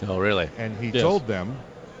 Oh, really? And he told them,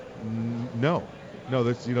 No.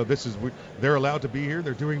 They're allowed to be here.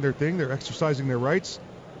 They're doing their thing. They're exercising their rights,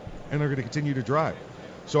 and they're going to continue to drive.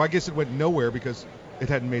 So I guess it went nowhere because it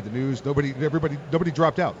hadn't made the news. Nobody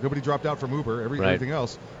dropped out. Nobody dropped out from Uber. Everything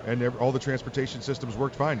else, and all the transportation systems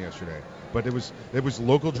worked fine yesterday. But it was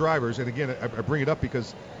local drivers, and again, I bring it up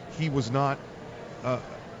because he was not a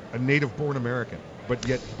native-born American,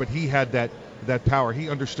 but he had that power. He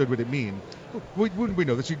understood what it mean. Wouldn't we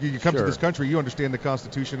know this? You come to this country, you understand the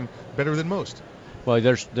Constitution better than most. Well,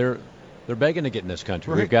 they're begging to get in this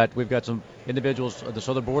country. Right. We've got some individuals at the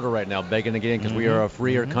southern border right now begging to get in because we are a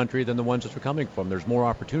freer country than the ones that we're coming from. There's more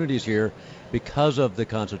opportunities here because of the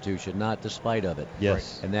Constitution, not despite of it.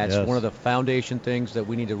 Yes. And that's one of the foundation things that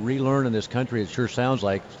we need to relearn in this country. It sure sounds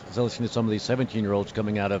like, listening to some of these 17-year-olds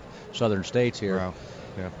coming out of southern states here. Wow.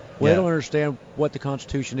 Yeah. They don't understand what the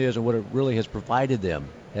Constitution is and what it really has provided them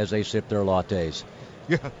as they sip their lattes.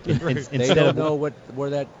 Yeah, right. They don't know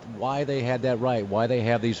why they had that right, why they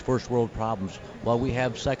have these first world problems, while we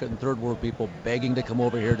have second and third world people begging to come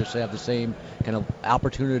over here to have the same kind of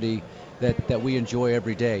opportunity that we enjoy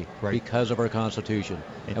every day because of our Constitution.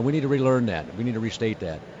 And we need to relearn that. We need to restate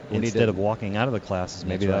that. Instead of walking out of the classes,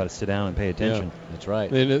 maybe they ought to sit down and pay attention. Yeah, that's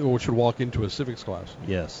right. And we should walk into a civics class.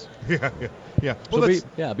 Yes. Yeah.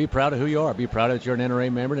 Well, be proud of who you are. Be proud that you're an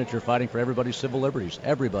NRA member and that you're fighting for everybody's civil liberties.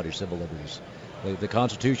 Everybody's civil liberties. The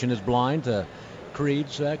Constitution is blind to creed,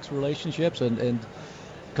 sex, relationships, and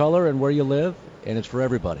color and where you live, and it's for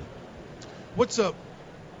everybody. What's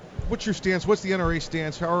your stance? What's the NRA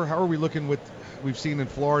stance? How are we looking with? We've seen in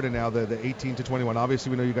Florida now the 18 to 21. Obviously,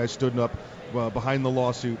 we know you guys stood up behind the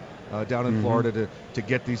lawsuit down in Florida to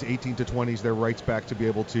get these 18 to 20s their rights back to be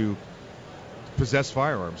able to possess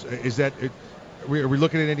firearms. Is that? Are we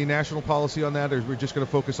looking at any national policy on that, or are we just going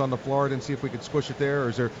to focus on the Florida and see if we can squish it there, or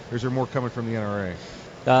is there more coming from the NRA?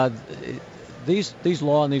 These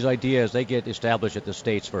law and these ideas, they get established at the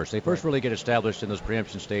states first. They first really get established in those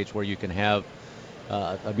preemption states where you can have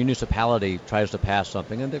a municipality tries to pass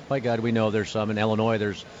something, and by God, we know there's some in Illinois.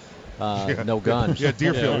 There's no guns. Yeah,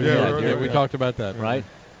 Deerfield. We talked about that. Right.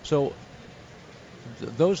 So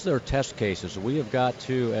those are test cases. We have got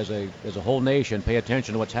to, as a whole nation, pay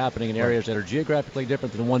attention to what's happening in areas that are geographically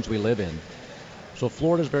different than the ones we live in. So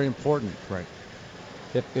Florida is very important. Right.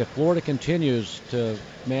 If Florida continues to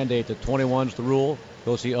mandate that 21's the rule,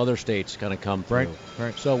 you'll see other states kind of come through.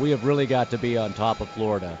 Right. So we have really got to be on top of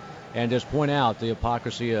Florida, and just point out the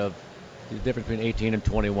hypocrisy of the difference between 18 and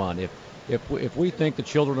 21. If we think the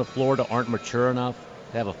children of Florida aren't mature enough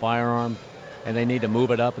to have a firearm, and they need to move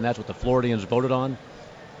it up, and that's what the Floridians voted on,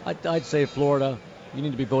 I'd say Florida, you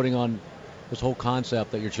need to be voting on this whole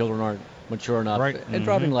concept that your children aren't mature enough. Right. And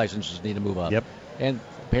driving licenses need to move up. Yep. And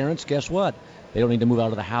parents, guess what? They don't need to move out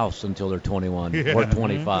of the house until they're 21 or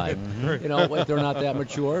 25. You know, if they're not that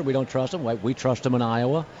mature, we don't trust them. We trust them in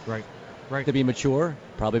Iowa. Right. To be mature,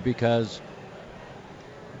 probably because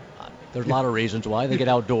there's a lot of reasons why. They get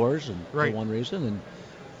outdoors, and for one reason.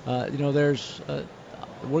 And there's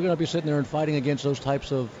we're going to be sitting there and fighting against those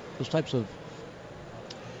types of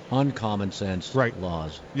uncommon sense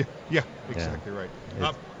laws. Yeah, exactly right.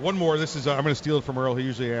 One more. This is I'm going to steal it from Earl. He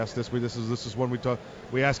usually asks this. This is one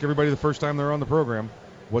we ask everybody the first time they're on the program.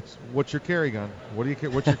 What's your carry gun?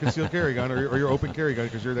 What's your concealed carry gun or your open carry gun,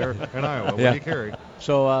 because you're there in Iowa? What do you carry?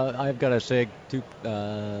 So I've got a SIG. What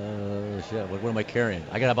am I carrying?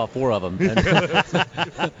 I got about 4 of them. That's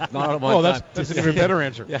an even better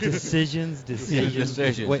answer. Yeah. Decisions.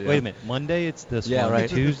 Wait a minute. Monday it's this one. Right.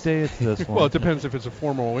 Tuesday it's this one. Well, it depends if it's a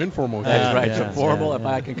formal or informal. That's right. It's formal. If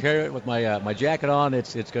I can carry it with my jacket on,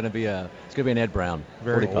 it's going to be an Ed Brown.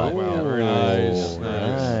 Very 45. cool. Wow. Very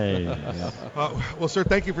nice. Well, sir,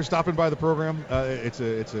 thank you for stopping by the program. It's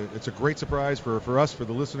a great surprise for us, for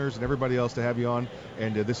the listeners, and everybody else to have you on.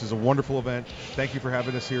 And this is a wonderful event. Thank you for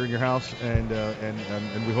having us here in your house, and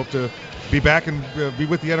we hope to be back and be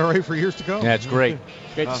with the NRA for years to come. Yeah, it's great.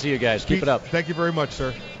 Great to see you guys. Keep it up. Thank you very much,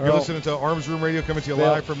 sir. You're listening to Arms Room Radio, coming to you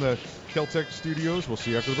live from the Kel-Tec studios. We'll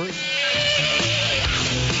see you after the break.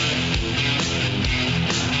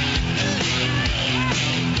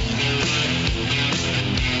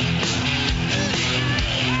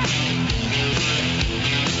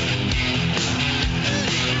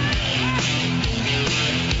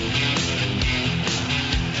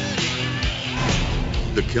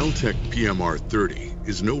 The Kel-Tec PMR 30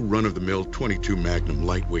 is no run-of-the-mill .22 Magnum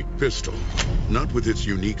lightweight pistol, not with its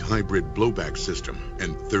unique hybrid blowback system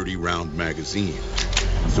and 30-round magazine.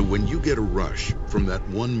 So when you get a rush from that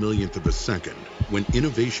 1/1,000,000th of a second, when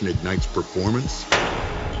innovation ignites performance,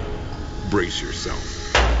 brace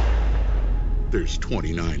yourself. There's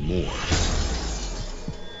 29 more.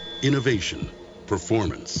 Innovation,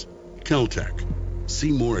 performance. Kel-Tec.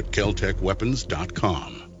 See more at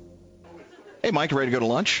keltecweapons.com. Hey, Mike, you ready to go to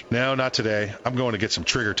lunch? No, not today. I'm going to get some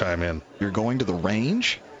trigger time in. You're going to the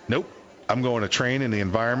range? Nope. I'm going to train in the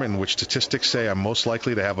environment in which statistics say I'm most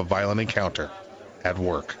likely to have a violent encounter. At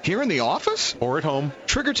work. Here in the office? Or at home.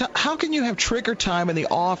 Trigger time? How can you have trigger time in the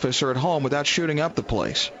office or at home without shooting up the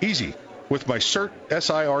place? Easy. With my SIRT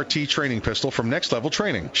SIRT training pistol from Next Level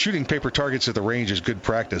Training. Shooting paper targets at the range is good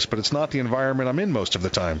practice, but it's not the environment I'm in most of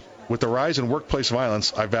the time. With the rise in workplace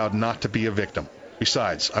violence, I vowed not to be a victim.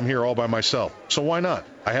 Besides, I'm here all by myself, so why not?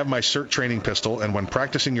 I have my SIRT training pistol, and when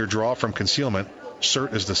practicing your draw from concealment,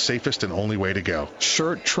 SIRT is the safest and only way to go.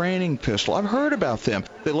 SIRT training pistol. I've heard about them.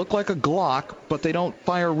 They look like a Glock, but they don't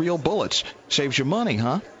fire real bullets. Saves you money,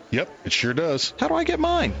 huh? Yep, it sure does. How do I get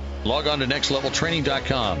mine? Log on to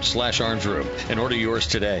nextleveltraining.com/armsroom and order yours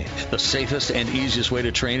today. The safest and easiest way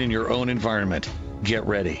to train in your own environment. Get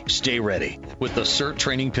ready. Stay ready with the SIRT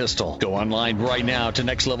training pistol. Go online right now to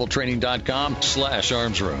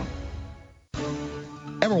nextleveltraining.com/armsroom.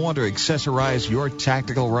 Ever want to accessorize your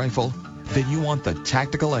tactical rifle? Then you want the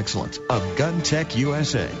tactical excellence of GunTech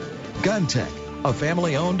USA. GunTech, a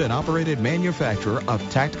family-owned and operated manufacturer of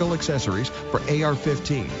tactical accessories for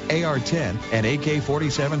AR-15, AR-10, and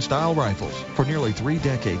AK-47 style rifles. For nearly 3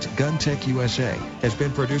 decades, GunTech USA has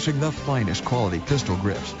been producing the finest quality pistol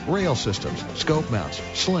grips, rail systems, scope mounts,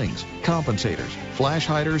 slings, compensators, flash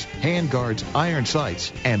hiders, hand guards, iron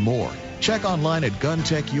sights, and more. Check online at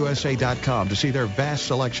GunTechUSA.com to see their vast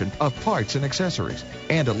selection of parts and accessories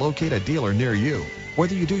and to locate a dealer near you.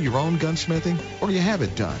 Whether you do your own gunsmithing or you have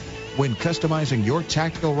it done, when customizing your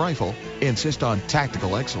tactical rifle, insist on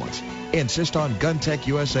tactical excellence. Insist on GunTech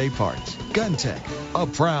USA parts. GunTech, a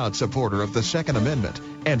proud supporter of the Second Amendment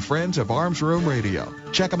and friends of Arms Room Radio.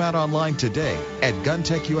 Check them out online today at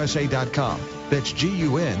GunTechUSA.com. That's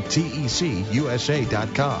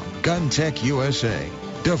GUNTECUSA.com. GunTech USA.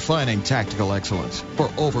 Defining tactical excellence for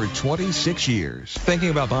over 26 years.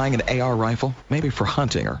 Thinking about buying an AR rifle? Maybe for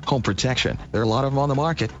hunting or home protection. There are a lot of them on the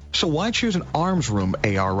market. So why choose an Arms Room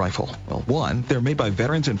AR rifle? Well, 1, they're made by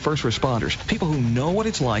veterans and first responders, people who know what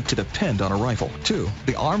it's like to depend on a rifle. 2,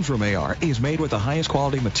 the Arms Room AR is made with the highest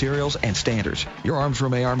quality materials and standards. Your Arms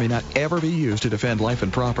Room AR may not ever be used to defend life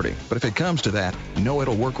and property, but if it comes to that, know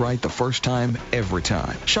it'll work right the first time, every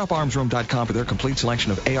time. Shop ArmsRoom.com for their complete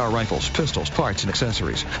selection of AR rifles, pistols, parts, and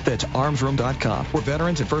accessories. That's ArmsRoom.com, where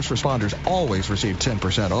veterans and first responders always receive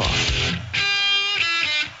 10% off.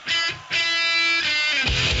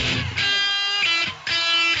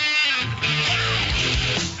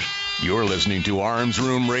 You're listening to Arms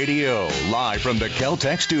Room Radio, live from the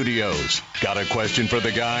Kel-Tec studios. Got a question for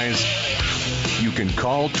the guys? You can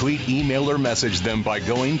call, tweet, email, or message them by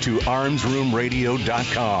going to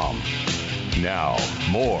armsroomradio.com. Now,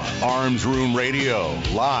 more Arms Room Radio,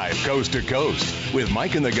 live coast to coast, with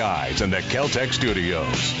Mike and the guys in the Kel-Tec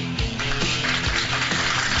studios.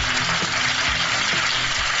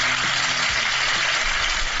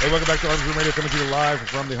 Hey, welcome back to Arms Room Radio, coming to you live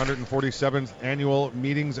from the 147th Annual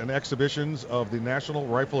Meetings and Exhibitions of the National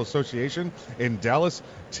Rifle Association in Dallas,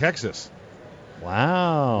 Texas.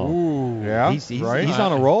 Wow. Ooh. Yeah, he's right? He's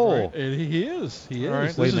on a roll. Right. He is. He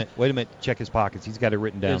is. Right. Wait a minute. Check his pockets. He's got it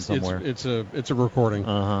written down somewhere. It's a recording.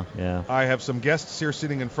 Yeah. I have some guests here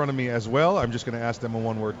sitting in front of me as well. I'm just going to ask them a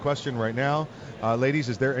one-word question right now. Ladies,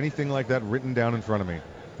 is there anything like that written down in front of me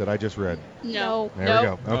that I just read? No. There we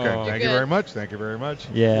go. Okay. Oh. Thank you very much. Thank you very much.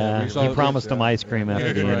 Yeah. Yeah, He promised him ice cream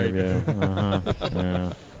after the right.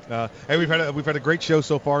 interview. Yeah. Hey, we've had a great show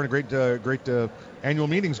so far, and great annual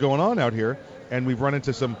meetings going on out here, and we've run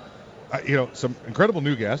into some incredible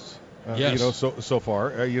new guests. Yes. So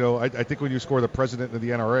far. I think when you score the president of the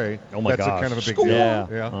NRA, that's kind of a big deal.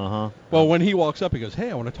 Yeah. Well, when he walks up, he goes, "Hey,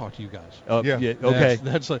 I want to talk to you guys." Yeah. Okay.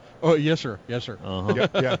 That's like, oh, yes, sir. Yes, sir.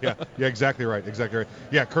 Yeah, exactly right.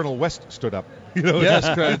 Yeah, Colonel West stood up. Yes.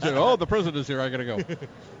 Oh, the president is here. I gotta go.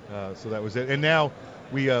 So that was it. And now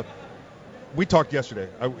we talked yesterday.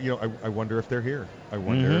 I wonder if they're here. I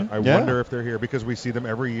wonder if they're here because we see them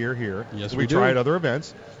every year here. Yes, we do. try at other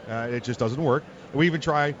events. It just doesn't work. We even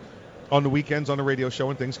try on the weekends on the radio show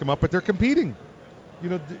when things come up, but they're competing.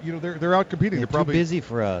 They're out competing. They're probably too busy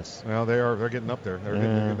for us. Well, they are. They're getting up there. They're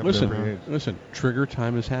getting up there. Listen. Trigger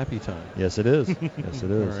time is happy time. Yes, it is. Yes,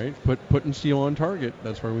 it is. All right. Putting steel on target.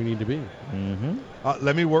 That's where we need to be. Mm-hmm.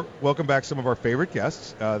 Let me welcome back some of our favorite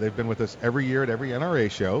guests. They've been with us every year at every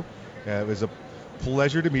NRA show. It was a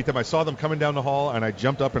pleasure to meet them. I saw them coming down the hall, and I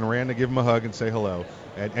jumped up and ran to give them a hug and say hello.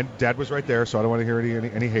 And Dad was right there, so I don't want to hear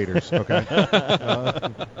any haters. Okay.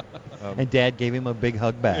 And Dad gave him a big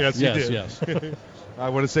hug back. Yes, he did. Yes. I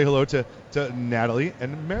want to say hello to Natalie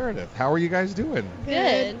and Meredith. How are you guys doing?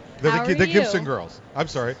 Good. The Gibson girls. I'm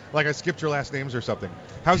sorry. Like I skipped your last names or something.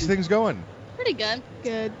 How's things going? Pretty good.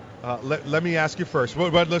 Good. Let me ask you first.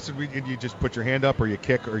 But listen, you just put your hand up or you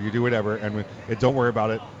kick or you do whatever, and don't worry about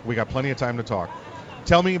it. We got plenty of time to talk.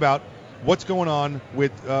 Tell me about what's going on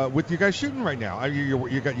with you guys shooting right now.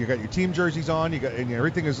 You got your team jerseys on. And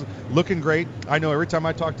everything is looking great. I know every time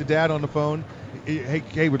I talk to Dad on the phone,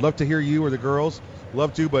 hey, would love to hear you or the girls.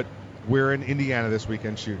 Love to, but we're in Indiana this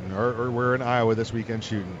weekend shooting, or we're in Iowa this weekend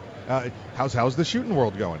shooting. How's the shooting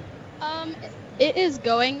world going? It is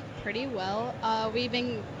going pretty well. We've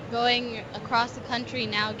been going across the country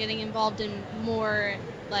now, getting involved in more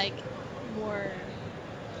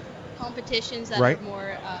competitions that are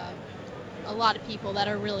more a lot of people that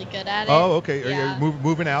are really good at it. Oh, okay. Yeah. You're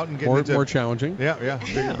moving out and getting more challenging. Yeah,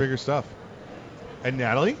 bigger stuff. And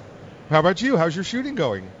Natalie, how about you? How's your shooting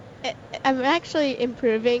going? I'm actually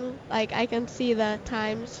improving. Like, I can see the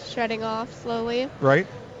times shredding off slowly. Right?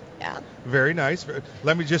 Yeah. Very nice.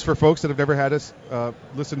 Let me just, for folks that have never had us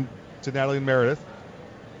listen to Natalie and Meredith.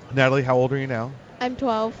 Natalie, how old are you now? I'm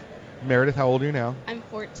 12. Meredith, how old are you now? I'm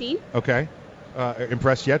 14. Okay.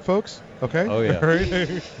 Impressed yet, folks? Okay. Oh,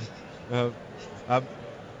 yeah.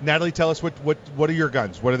 Natalie, tell us what are your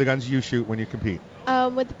guns? What are the guns you shoot when you compete?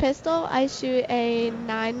 With the pistol, I shoot a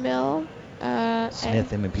 9mm.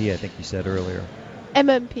 Smith M&P, I think you said earlier.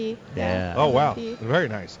 MMP. Yeah. Oh, wow. Very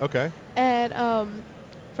nice. Okay. And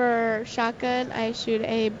for shotgun, I shoot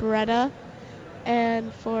a Beretta.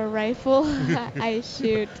 And for rifle, I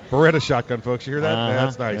shoot... Beretta shotgun, folks. You hear that? Uh-huh.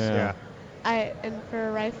 That's nice, yeah. And for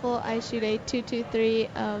a rifle, I shoot a 223,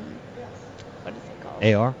 what is it called?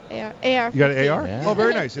 AR? AR. You got an AR? Yeah. Oh,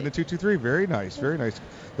 very nice. And the 223, very nice, very nice.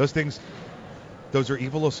 Those things... Those are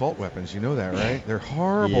evil assault weapons. You know that, right? They're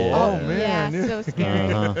horrible. Yeah. Oh, man. Yeah, so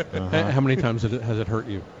scary. How many times has it hurt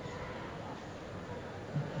you?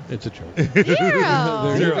 It's a joke.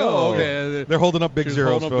 Zero. Zero. Oh, okay. They're holding up big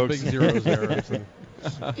zeros, holding up folks. the big zeros there.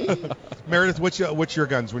 Meredith, what's your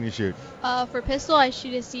guns when you shoot? For pistol, I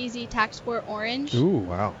shoot a CZ Tac Sport Orange. Ooh,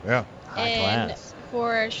 wow. Yeah. And class.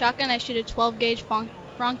 for shotgun, I shoot a 12 gauge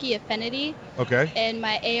Franke Affinity. Okay. And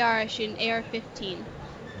my AR, I shoot an AR-15.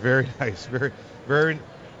 Very nice. Very, very,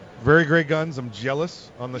 very great guns. I'm jealous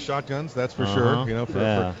on the shotguns. That's for sure. You know,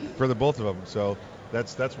 for the both of them. So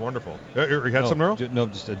that's wonderful. You had something, Earl? No,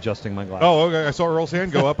 just adjusting my glass. Oh, okay. I saw Earl's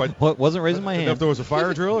hand go up. I wasn't raising my didn't hand. know if there was a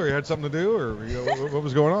fire drill or you had something to do or what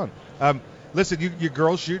was going on. Listen, you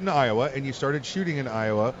girls shoot in Iowa, and you started shooting in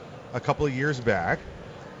Iowa a couple of years back,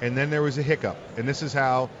 and then there was a hiccup. And this is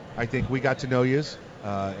how I think we got to know you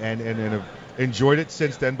and have enjoyed it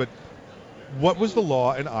since then. But what was the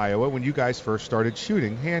law in Iowa when you guys first started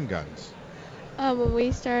shooting handguns? When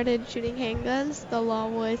we started shooting handguns, the law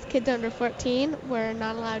was kids under 14 were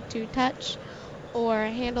not allowed to touch or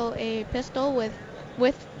handle a pistol with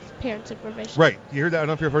parent supervision. Right. You heard that? I don't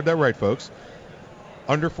know if you've heard that right, folks.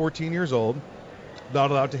 Under 14 years old,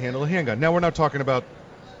 not allowed to handle a handgun. Now, we're not talking about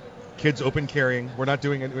kids open carrying. We're not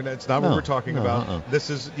doing it. It's not what we're talking about. This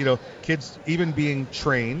is, kids even being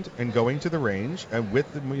trained and going to the range and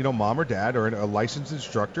with, mom or dad or a licensed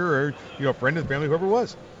instructor or, a friend of the family, whoever it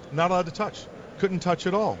was, not allowed to touch. Couldn't touch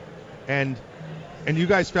at all. And you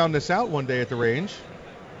guys found this out one day at the range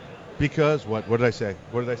because, what did I say?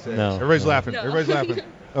 What did I say? No. Everybody's laughing. No. Everybody's laughing.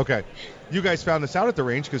 Okay. You guys found this out at the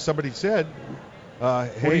range because somebody said, hey,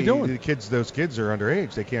 what are you doing? Those kids are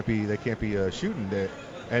underage. They can't be shooting.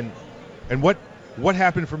 And what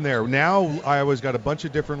happened from there? Now Iowa's got a bunch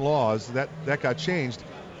of different laws that got changed.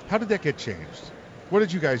 How did that get changed? What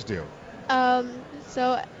did you guys do?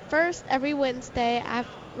 So first, every Wednesday,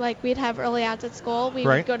 we'd have early outs at school. We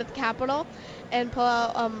would go to the Capitol and pull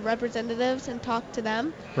out representatives and talk to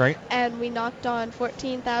them. Right. And we knocked on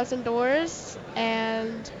 14,000 doors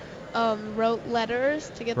and wrote letters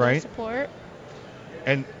to get their support.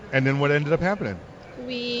 And then what ended up happening?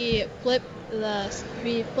 We flipped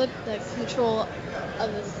the control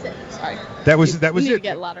of the sorry. That was we need it. To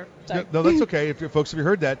get louder. Sorry. No, that's okay. If folks, have you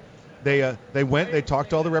heard that? They went, they talked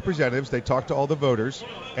to all the representatives, they talked to all the voters,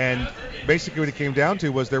 and basically what it came down to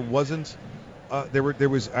was there wasn't, there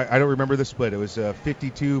was I don't remember the split. It was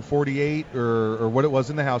 52-48 or what it was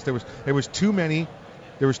in the House. There was too many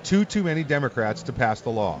Democrats to pass the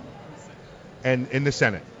law, and in the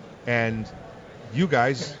Senate, and you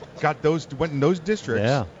guys went in those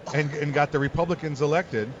districts and got the Republicans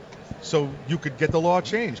elected. So you could get the law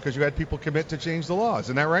changed because you had people commit to change the laws.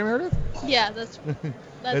 Isn't that right, Meredith? Yeah, that's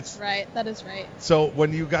right. That is right. So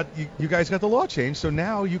when you guys got the law changed, so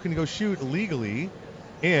now you can go shoot legally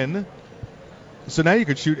so now you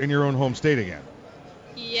could shoot in your own home state again.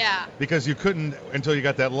 Yeah. Because you couldn't until you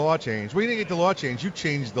got that law change. Well, you didn't get the law change. You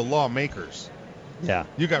changed the lawmakers. Yeah.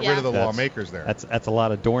 You got rid of the lawmakers there. That's a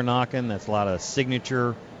lot of door knocking. That's a lot of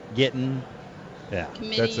signature getting. Yeah.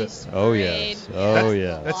 Committees, that's it. Oh, yes. Oh,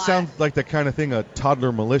 yeah. That sounds like the kind of thing a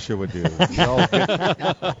toddler militia would do. They all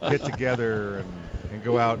get together and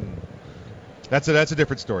go out and. That's a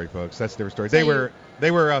different story, folks. That's a different story.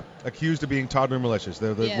 They were accused of being toddler militias.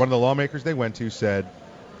 One of the lawmakers they went to said,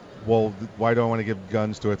 "Well, why do I want to give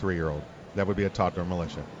guns to a 3-year-old? That would be a toddler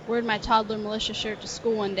militia." Wore my toddler militia shirt to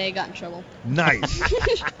school one day, got in trouble. Nice.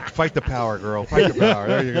 Fight the power, girl. Fight the power.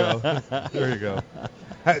 There you go. There you go.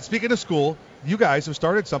 Speaking of school, you guys have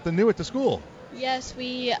started something new at the school. Yes,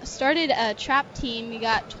 we started a trap team. We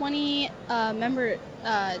got 20 member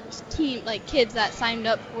team, like kids that signed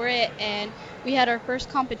up for it, and we had our first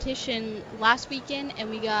competition last weekend, and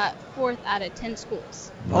we got 4th out of 10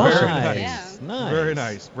 schools. Very nice. Yeah. Nice. Very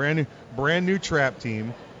nice. Brand new trap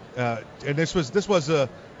team. And this was you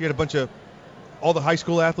had a bunch of all the high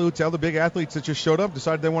school athletes, all the big athletes that just showed up,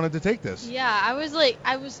 decided they wanted to take this. Yeah, I was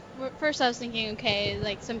thinking, okay,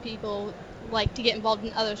 like some people like to get involved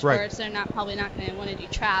in other sports, they're probably not going to want to do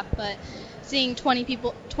trap, but seeing 20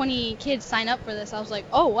 kids sign up for this, I was like,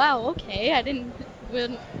 oh wow, okay, I didn't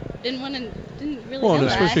really know and that.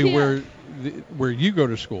 especially where you go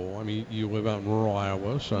to school. I mean, you live out in rural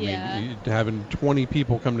Iowa, so I mean, having 20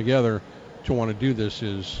 people come together to want to do this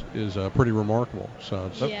is pretty remarkable. So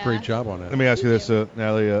it's a great job on it. Let me ask you this,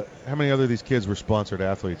 Natalie. How many other of these kids were sponsored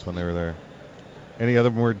athletes when they were there? Any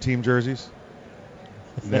other more team jerseys?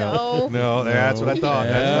 No. That's what I thought.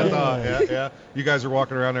 Yeah. You guys are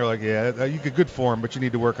walking around there like, you get good form, but you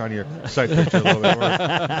need to work on your sight picture a little bit more.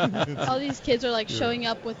 All these kids are like showing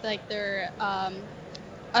up with like their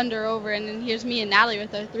under over, and then here's me and Natalie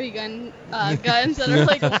with our 3-gun guns that are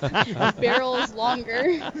like barrels longer.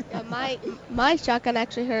 Yeah, my shotgun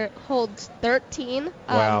actually holds 13.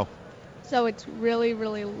 Wow. So it's really,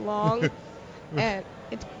 really long, and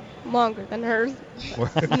it's longer than hers.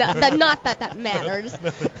 not that matters.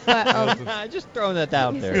 But, just throwing that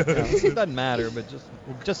out there. It doesn't matter, but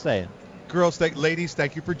just saying. Girls, ladies,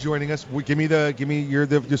 thank you for joining us. Give me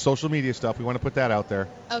your social media stuff. We want to put that out there.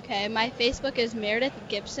 Okay, my Facebook is Meredith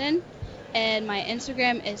Gibson, and my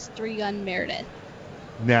Instagram is 3Gun Meredith.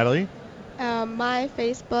 Natalie? My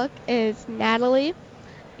Facebook is Natalie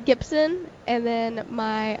Gibson, and then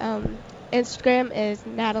my Instagram is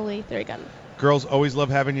Natalie 3Gun. Girls, always love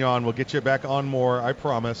having you on. We'll get you back on more, I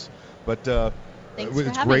promise. But thanks for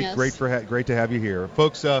it's having us. Great to have you here,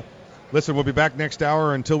 folks. Listen, we'll be back next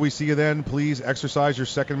hour. Until we see you then, please exercise your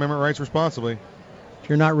Second Amendment rights responsibly. If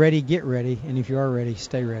you're not ready, get ready. And if you are ready,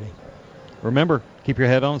 stay ready. Remember, keep your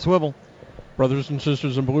head on a swivel. Brothers and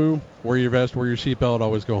sisters in blue, wear your vest, wear your seatbelt,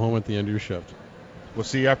 always go home at the end of your shift. We'll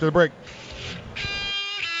see you after the break.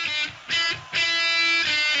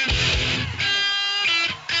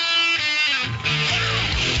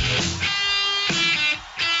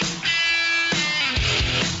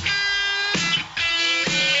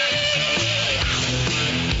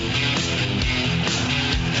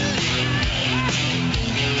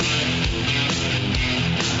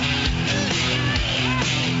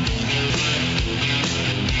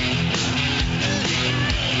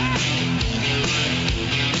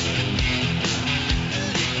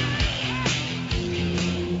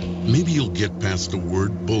 Maybe you'll get past the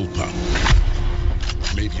word bullpup.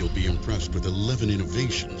 Maybe you'll be impressed with 11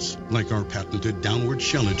 innovations, like our patented downward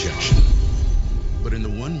shell ejection. But in the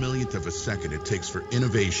 1/1,000,000th of a second it takes for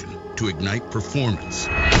innovation to ignite performance,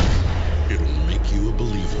 it'll make you a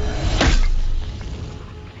believer.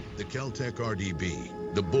 The Kel-Tec RDB,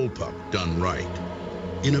 the bullpup done right.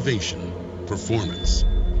 Innovation, performance,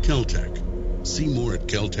 Kel-Tec. See more at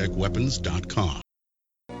keltecweapons.com.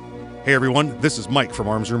 Hey everyone, this is Mike from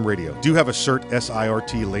Arms Room Radio. Do you have a CERT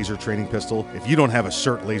SIRT laser training pistol? If you don't have a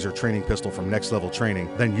CERT laser training pistol from Next Level Training,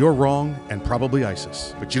 then you're wrong and probably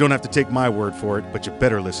ISIS. But you don't have to take my word for it, but you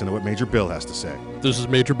better listen to what Major Bill has to say. This is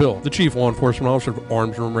Major Bill, the Chief Law Enforcement Officer of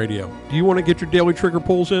Arms Room Radio. Do you want to get your daily trigger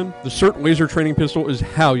pulls in? The CERT laser training pistol is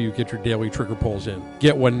how you get your daily trigger pulls in.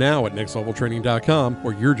 Get one now at nextleveltraining.com,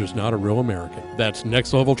 or you're just not a real American. That's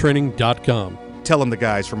nextleveltraining.com. Tell them the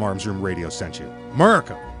guys from Arms Room Radio sent you.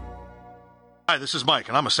 America. Hi, this is Mike,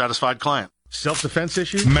 and I'm a satisfied client. Self-defense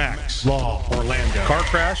issue? Max Law Orlando. Car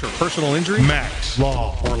crash or personal injury? Max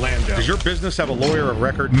Law Orlando. Does your business have a lawyer of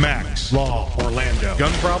record? Max Law Orlando.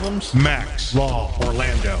 Gun problems? Max Law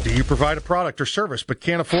Orlando. Do you provide a product or service but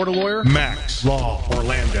can't afford a lawyer? Max Law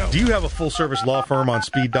Orlando. Do you have a full-service law firm on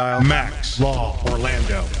speed dial? Max Law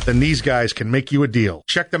Orlando. Then these guys can make you a deal.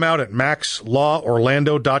 Check them out at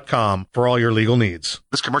maxlaworlando.com for all your legal needs.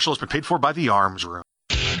 This commercial has been paid for by the Arms Room.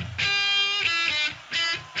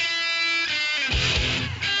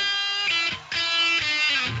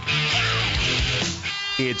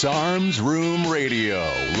 It's Arms Room Radio,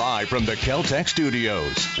 live from the Kel-Tec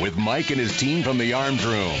studios, with Mike and his team from the Arms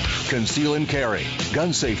Room. Conceal and carry,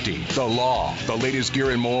 gun safety, the law, the latest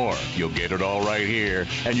gear and more. You'll get it all right here,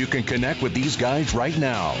 and you can connect with these guys right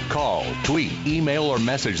now. Call, tweet, email, or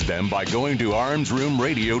message them by going to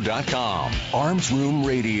armsroomradio.com. Arms Room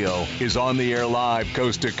Radio is on the air live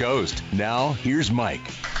coast to coast. Now, here's Mike.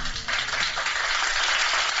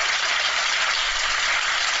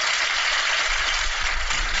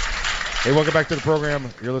 Hey, welcome back to the program.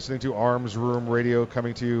 You're listening to Arms Room Radio,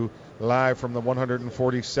 coming to you live from the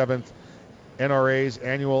 147th NRA's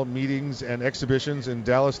annual meetings and exhibitions in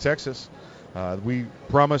Dallas, Texas. We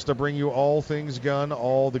promise to bring you all things gun,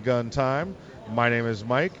 all the gun time. My name is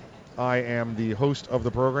Mike. I am the host of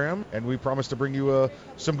the program, and we promise to bring you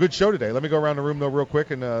some good show today. Let me go around the room, though, real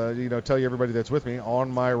quick and tell you everybody that's with me.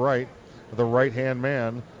 On my right, the right-hand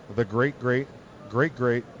man, the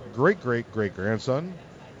great-great-great-great-great-great-grandson.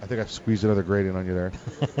 I think I squeezed another great in on you there.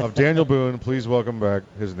 Of Daniel Boone, please welcome back.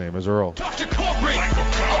 His name is Earl. Dr. Corporate,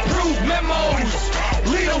 approved memos,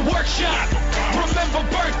 lead a workshop, remember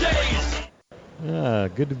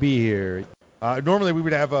birthdays. Good to be here. Normally we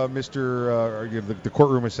would have the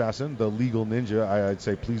courtroom assassin, the legal ninja. I'd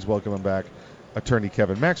say please welcome him back, Attorney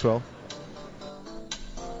Kevin Maxwell.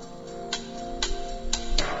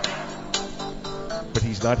 But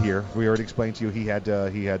he's not here. We already explained to you he had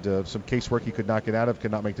some casework he could not get out of,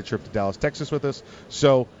 could not make the trip to Dallas, Texas with us.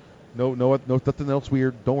 So no, nothing else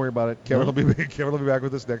weird. Don't worry about it. Kevin will be back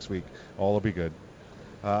with us next week. All will be good.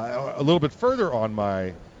 A little bit further on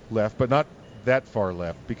my left, but not that far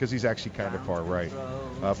left, because he's actually kind of far right.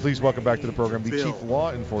 Please welcome back to the program the Chief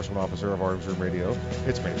Law Enforcement Officer of Arms Room Radio.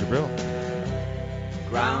 It's Major Bill.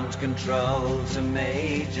 Ground control to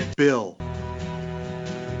Major Bill.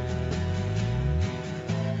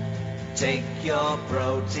 Take your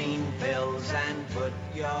protein pills and put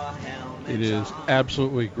your helmet on. It is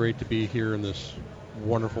absolutely great to be here in this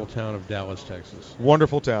wonderful town of Dallas, Texas.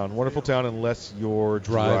 Wonderful town unless you're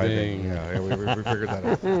driving. Yeah, we figured that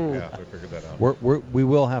out. Yeah, we figured that out. We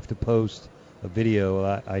will have to post a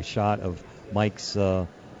video I shot of Mike's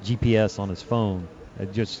GPS on his phone.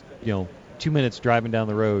 Just 2 minutes driving down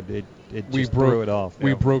the road, it just threw it off.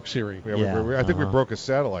 We broke Siri. I think we broke a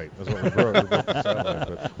satellite. That's what we broke. We broke a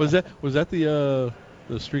satellite. Was that the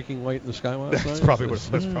streaking light in the sky last night? That's probably what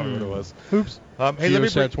it was. Oops. Hey, let me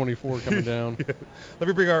bring 24 coming down. Let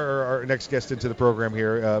me bring our next guest into the program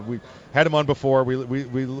here. We had him on before. We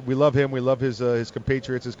love him. We love his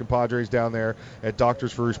compatriots, his compadres down there at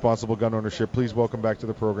Doctors for Responsible Gun Ownership. Please welcome back to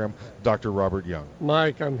the program, Dr. Robert Young.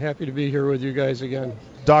 Mike, I'm happy to be here with you guys again.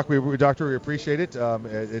 Doctor, we appreciate it.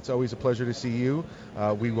 It's always a pleasure to see you.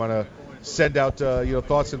 We want to send out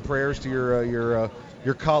thoughts and prayers to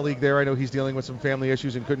your colleague there. I know he's dealing with some family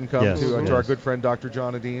issues and couldn't come to our good friend Dr.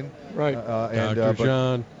 John Adine. Right. Dr.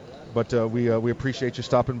 John. But we appreciate you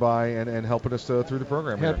stopping by and helping us through the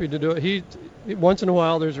program. Happy to do it. He once in a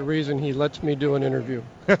while there's a reason he lets me do an interview.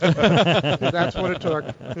 That's what it took.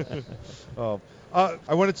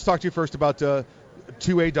 I wanted to talk to you first about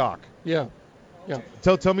 2A Doc. Yeah.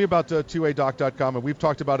 Tell me about 2adoc.com, and we've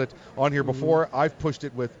talked about it on here before. I've pushed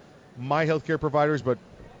it with my healthcare providers, but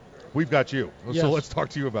we've got you. Yes. So let's talk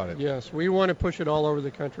to you about it. Yes, we want to push it all over the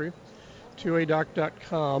country.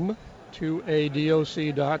 2adoc.com,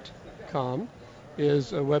 2adoc.com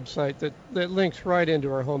is a website that links right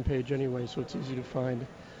into our homepage anyway, so it's easy to find.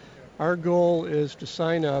 Our goal is to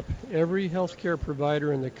sign up every healthcare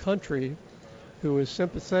provider in the country who is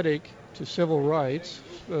sympathetic to civil rights,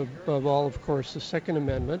 above all, of course, the Second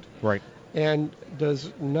Amendment. Right. And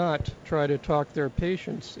does not try to talk their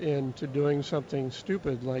patients into doing something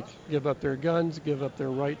stupid like give up their guns, give up their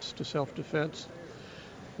rights to self-defense.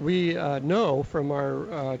 We know from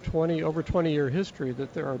our over 20-year history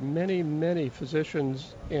that there are many, many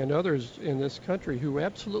physicians and others in this country who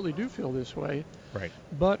absolutely do feel this way, right,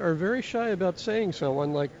 but are very shy about saying so,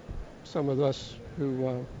 unlike some of us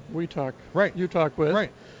who you talk with.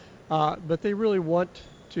 Right. But they really want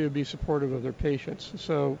to be supportive of their patients.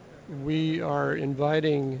 So we are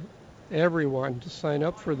inviting everyone to sign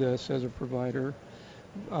up for this as a provider.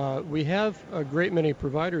 We have a great many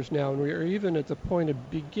providers now, and we are even at the point of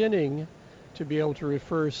beginning to be able to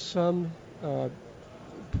refer some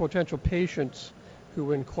potential patients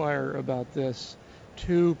who inquire about this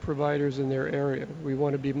to providers in their area. We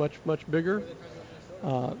want to be much, much bigger,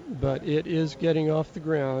 but it is getting off the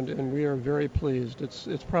ground, and we are very pleased.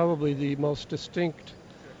 It's probably the most distinct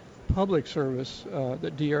public service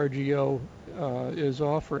that DRGO is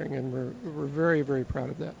offering, and we're very, very proud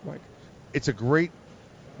of that, Mike. It's a great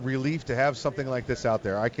relief to have something like this out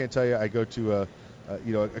there. I can't tell you, I go to a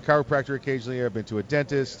chiropractor occasionally. I've been to a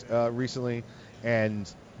dentist recently,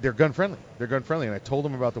 and they're gun friendly. They're gun friendly, and I told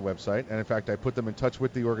them about the website, and in fact, I put them in touch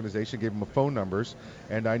with the organization, gave them phone numbers,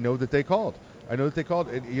 and I know that they called. And,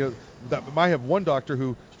 I have one doctor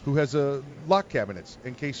who has lock cabinets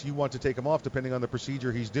in case you want to take them off, depending on the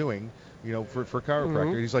procedure he's doing, for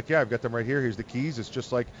chiropractor. Mm-hmm. He's like, yeah, I've got them right here. Here's the keys. It's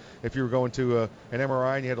just like if you were going to an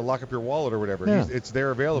MRI and you had to lock up your wallet or whatever. Yeah. It's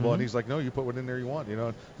there available, Mm-hmm. and he's like, no, you put what in there you want.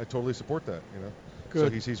 I totally support that.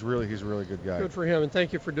 Good. So he's a really good guy. Good for him, and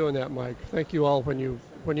thank you for doing that, Mike. Thank you all when you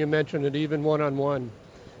mention it, even one-on-one.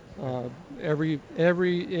 Every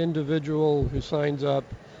individual who signs up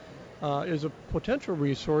is a potential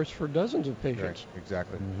resource for dozens of patients. Right.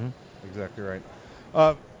 Exactly. Mm-hmm. Exactly right.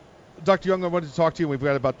 Dr. Young, I wanted to talk to you. We've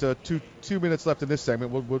got about two minutes left in this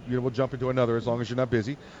segment. We'll jump into another as long as you're not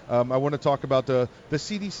busy. I want to talk about the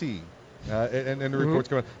CDC and the reports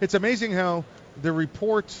coming out. It's amazing how the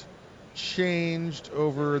report changed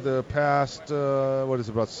over the past,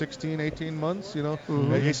 about 16, 18 months,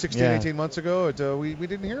 18 months ago. We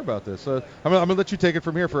didn't hear about this. I'm going to let you take it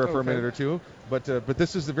from here for a minute or two, but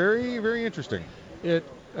this is very, very interesting. It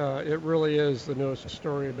really is the newest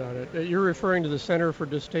story about it. You're referring to the Center for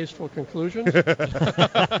Distasteful Conclusions? Yeah.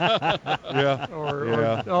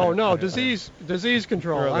 Disease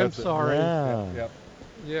control. I'm sorry.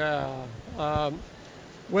 Yeah.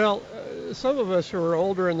 Well, some of us who are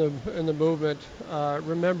older in the movement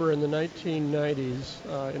remember in the 1990s,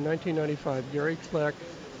 in 1995, Gary Kleck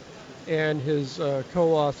and his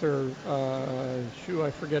co-author,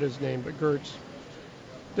 I forget his name, but Gertz,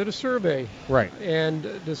 did a survey. Right.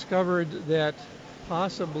 And discovered that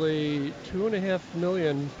possibly 2.5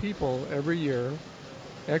 million people every year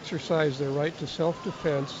exercise their right to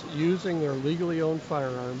self-defense using their legally owned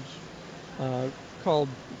firearms, called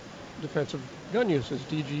defensive gun uses,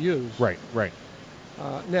 DGUs. Right.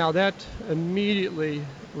 Now that immediately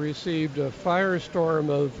received a firestorm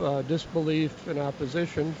of disbelief and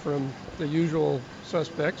opposition from the usual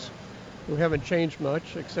suspects, who haven't changed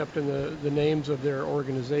much except in the names of their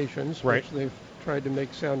organizations, right, which they've tried to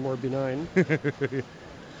make sound more benign.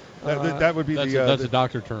 That would be that's a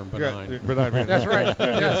doctor term, benign. Yeah, benign. That's right.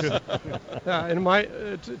 Yes.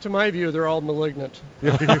 To my view, they're all malignant.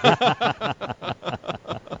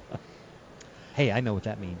 Hey, I know what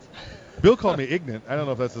that means. Bill called me ignorant. I don't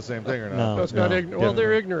know if that's the same thing or not. No, that's not ignorant. Well,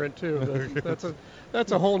 they're ignorant too.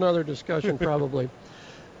 That's a whole other discussion probably.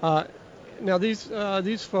 Now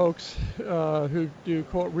these folks who do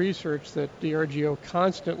quote research that DRGO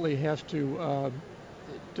constantly has to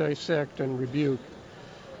dissect and rebuke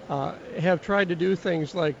have tried to do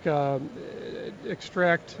things like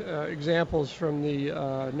extract examples from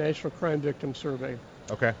the National Crime Victim Survey.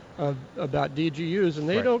 Okay. About DGUs, and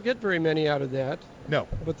they don't get very many out of that. No.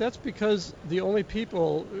 But that's because the only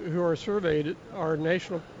people who are surveyed are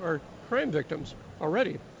crime victims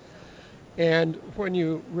already. And when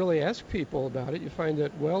you really ask people about it, you find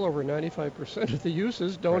that well over 95% of the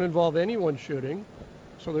uses don't involve anyone shooting,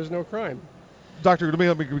 so there's no crime. Doctor,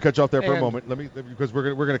 let me cut you off there for a moment. Because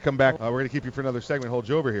we're going to come back. We're going to keep you for another segment. Hold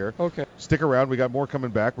you over here. Okay. Stick around. We got more coming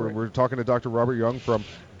back. We're talking to Dr. Robert Young from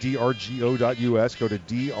drgo.us. Go to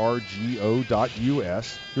drgo.us.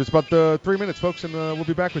 It's about 3 minutes, folks, and we'll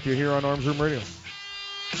be back with you here on Arms Room Radio.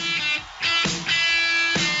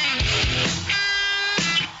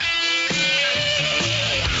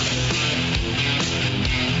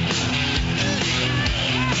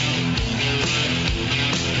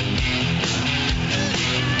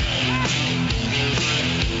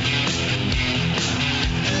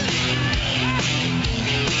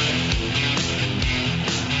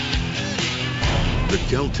 The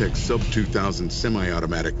Kel-Tec Sub 2000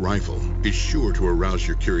 semi-automatic rifle is sure to arouse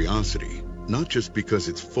your curiosity, not just because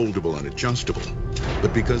it's foldable and adjustable,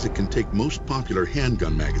 but because it can take most popular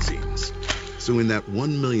handgun magazines. So in that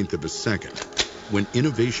 1/1,000,000th of a second, when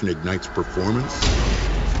innovation ignites performance,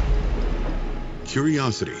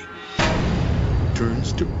 curiosity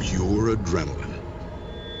turns to pure adrenaline.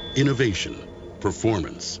 Innovation,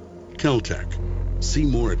 performance, Kel-Tec. See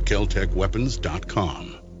more at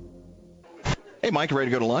keltecweapons.com. Hey, Mike, ready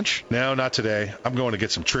to go to lunch? No, not today. I'm going to get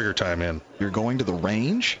some trigger time in. You're going to the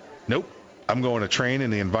range? Nope. I'm going to train in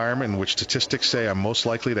the environment in which statistics say I'm most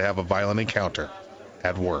likely to have a violent encounter.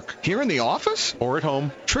 At work. Here in the office? Or at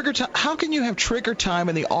home. Trigger time? How can you have trigger time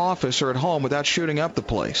in the office or at home without shooting up the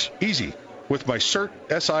place? Easy. With my SIRT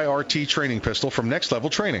SIRT training pistol from Next Level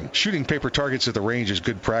Training. Shooting paper targets at the range is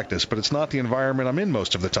good practice, but it's not the environment I'm in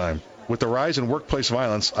most of the time. With the rise in workplace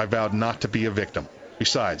violence, I vowed not to be a victim.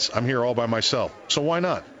 Besides, I'm here all by myself, so why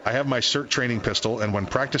not? I have my SIRT training pistol, and when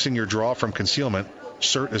practicing your draw from concealment,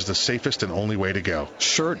 SIRT is the safest and only way to go.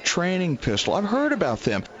 SIRT training pistol. I've heard about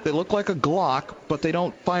them. They look like a Glock, but they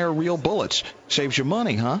don't fire real bullets. Saves you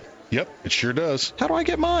money, huh? Yep, it sure does. How do I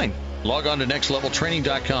get mine? Log on to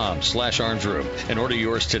nextleveltraining.com/armsroom and order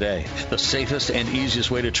yours today. The safest and easiest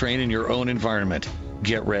way to train in your own environment.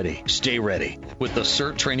 Get ready. Stay ready with the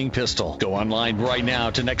SIRT training pistol. Go online right now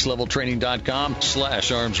to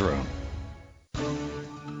nextleveltraining.com/armsroom.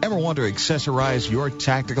 Ever want to accessorize your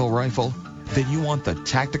tactical rifle? Then you want the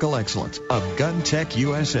tactical excellence of GunTech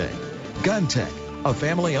USA. GunTech, a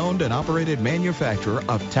family-owned and operated manufacturer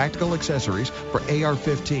of tactical accessories for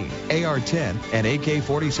AR-15, AR-10, and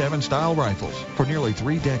AK-47 style rifles. For nearly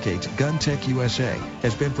 3 decades, GunTech USA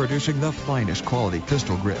has been producing the finest quality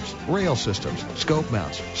pistol grips, rail systems, scope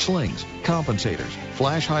mounts, slings, compensators,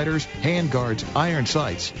 flash hiders, hand guards, iron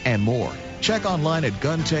sights, and more. Check online at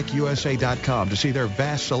GunTechUSA.com to see their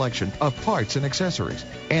vast selection of parts and accessories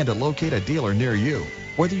and to locate a dealer near you.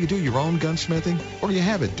 Whether you do your own gunsmithing or you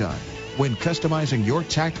have it done, when customizing your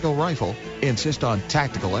tactical rifle, insist on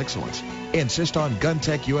tactical excellence. Insist on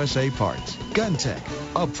GunTech USA parts. GunTech,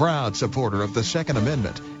 a proud supporter of the Second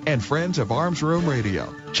Amendment and friends of Arms Room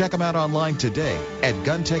Radio. Check them out online today at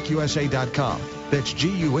GunTechUSA.com. That's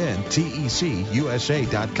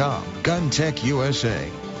GUNTECUSA.com. GunTech USA.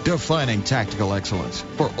 Defining tactical excellence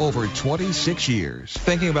for over 26 years.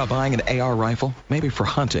 Thinking about buying an AR rifle? Maybe for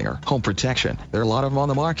hunting or home protection. There are a lot of them on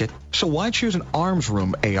the market. So why choose an Arms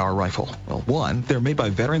Room AR rifle? Well, 1, they're made by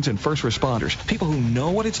veterans and first responders, people who know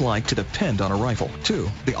what it's like to depend on a rifle. 2,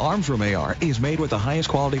 the Arms Room AR is made with the highest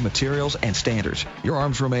quality materials and standards. Your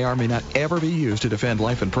Arms Room AR may not ever be used to defend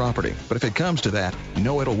life and property, but if it comes to that,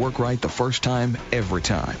 know it'll work right the first time, every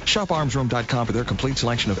time. Shop armsroom.com for their complete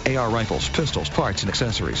selection of AR rifles, pistols, parts, and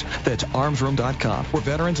accessories. That's armsroom.com, where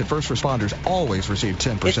veterans and first responders always receive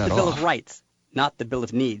 10% off. It's the Bill of Rights, not the Bill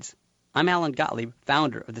of Needs. I'm Alan Gottlieb,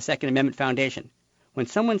 founder of the Second Amendment Foundation. When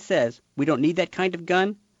someone says we don't need that kind of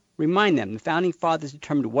gun, remind them the Founding Fathers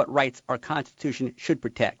determined what rights our Constitution should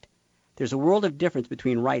protect. There's a world of difference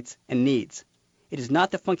between rights and needs. It is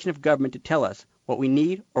not the function of government to tell us what we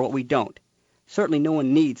need or what we don't. Certainly no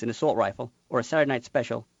one needs an assault rifle or a Saturday Night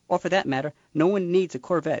Special, or for that matter, no one needs a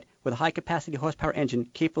Corvette with a high-capacity horsepower engine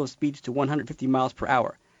capable of speeds to 150 miles per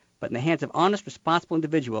hour. But in the hands of honest, responsible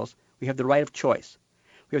individuals, we have the right of choice.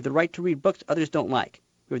 We have the right to read books others don't like.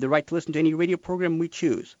 We have the right to listen to any radio program we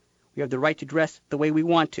choose. We have the right to dress the way we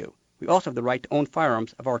want to. We also have the right to own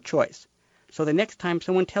firearms of our choice. So the next time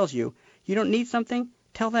someone tells you you don't need something,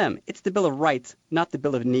 tell them it's the Bill of Rights, not the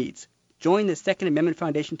Bill of Needs. Join the Second Amendment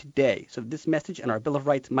Foundation today so that this message and our Bill of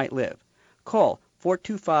Rights might live. Call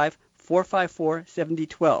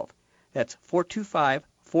 425-454-7012. That's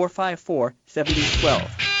 425-454-7012.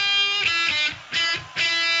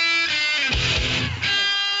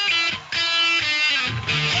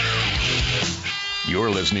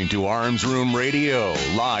 You're listening to Arms Room Radio,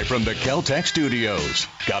 live from the Kel-Tec studios.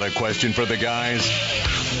 Got a question for the guys?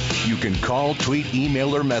 You can call, tweet,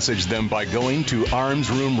 email, or message them by going to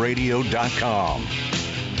armsroomradio.com.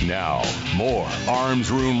 Now, more Arms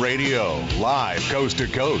Room Radio, live coast to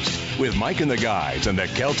coast, with Mike and the guys in the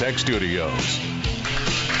Kel-Tec studios.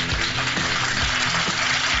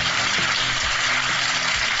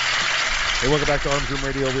 Hey, welcome back to Arms Room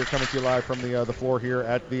Radio. We're coming to you live from the floor here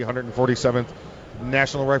at the 147th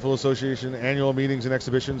National Rifle Association annual meetings and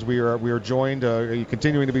exhibitions. We are joined,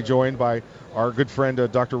 continuing to be joined by our good friend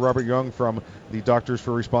Dr. Robert Young from the Doctors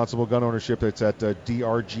for Responsible Gun Ownership. That's at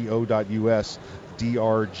drgo.us.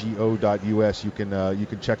 drgo.us. You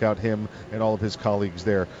can check out him and all of his colleagues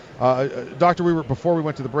there. Doctor, before we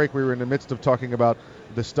went to the break, we were in the midst of talking about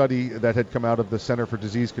the study that had come out of the Center for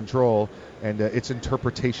Disease Control and its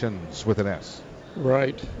interpretations with an S.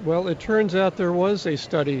 Right. Well, it turns out there was a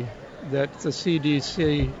study that the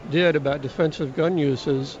CDC did about defensive gun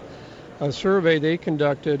uses, a survey they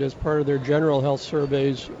conducted as part of their general health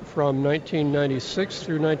surveys from 1996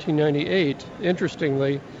 through 1998.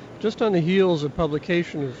 Interestingly, just on the heels of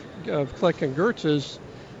publication of Kleck and Gertz's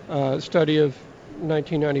study of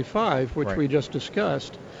 1995, which we just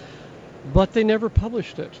discussed. But they never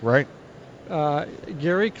published it. Right.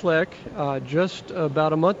 Gary Kleck, just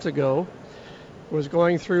about a month ago, was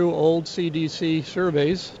going through old CDC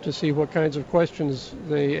surveys to see what kinds of questions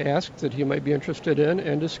they asked that he might be interested in,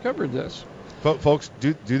 and discovered this. Folks,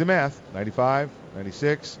 do the math. 95,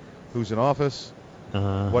 96, who's in office,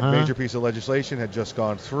 what major piece of legislation had just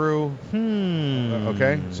gone through.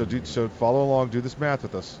 Okay, so follow along, do this math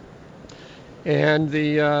with us. And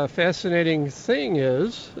the fascinating thing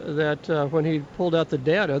is that when he pulled out the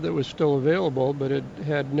data that was still available, but it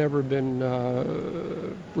had never been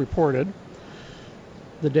reported,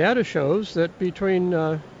 the data shows that between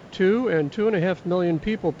 2 and 2.5 million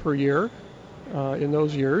people per year in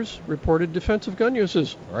those years reported defensive gun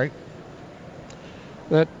uses. Right.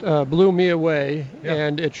 That blew me away,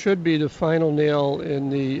 and it should be the final nail in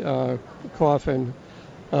the coffin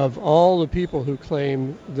of all the people who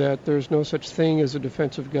claim that there's no such thing as a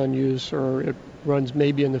defensive gun use, or it runs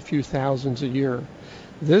maybe in the few thousands a year.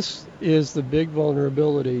 This is the big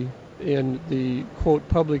vulnerability in the, quote,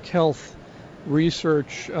 public health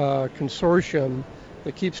research consortium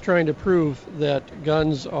that keeps trying to prove that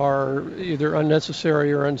guns are either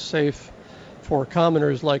unnecessary or unsafe for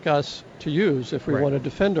commoners like us to use if we want to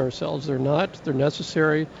defend ourselves. They're not. They're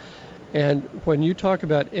necessary. And when you talk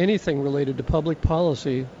about anything related to public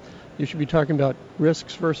policy, you should be talking about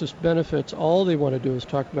risks versus benefits. All they want to do is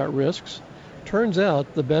talk about risks. Turns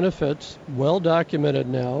out the benefits, well documented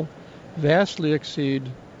now, vastly exceed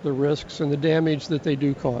the risks and the damage that they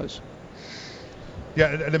do cause. Yeah,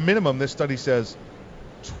 at a minimum, this study says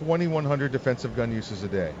 2,100 defensive gun uses a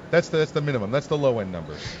day. That's the minimum. That's the low-end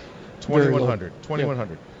number. 2,100.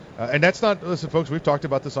 2,100. Yeah. And that's not, listen, folks, we've talked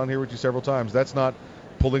about this on here with you several times. That's not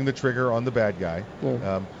pulling the trigger on the bad guy.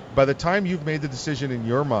 Yeah. By the time you've made the decision in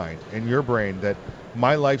your mind, in your brain, that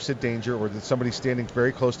my life's at danger, or that somebody's standing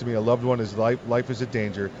very close to me, a loved one, his life is at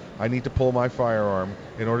danger, I need to pull my firearm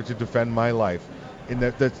in order to defend my life. In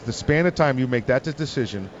the span of time you make that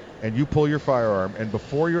decision, and you pull your firearm, and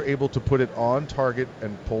before you're able to put it on target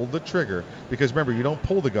and pull the trigger, because remember, you don't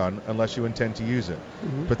pull the gun unless you intend to use it.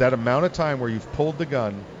 Mm-hmm. But that amount of time where you've pulled the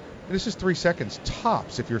gun, and it's just 3 seconds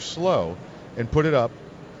tops if you're slow, and put it up,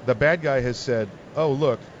 the bad guy has said, oh,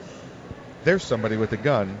 look, there's somebody with a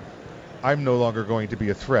gun. I'm no longer going to be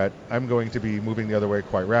a threat. I'm going to be moving the other way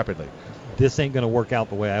quite rapidly. This ain't going to work out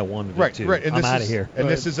the way I wanted it to. Right. And I'm out of here. And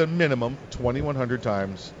this is a minimum 2,100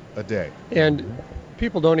 times a day. And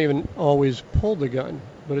people don't even always pull the gun,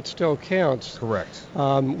 but it still counts. Correct.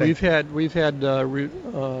 We've had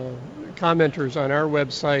commenters on our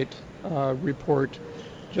website report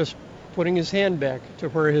just putting his hand back to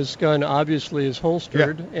where his gun obviously is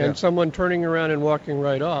holstered, and someone turning around and walking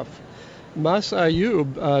right off. Mas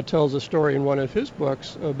Ayub tells a story in one of his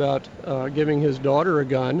books about giving his daughter a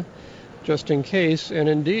gun just in case, and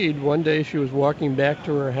indeed, one day she was walking back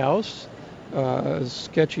to her house. A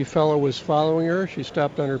sketchy fellow was following her. She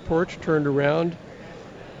stopped on her porch, turned around,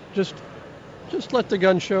 just let the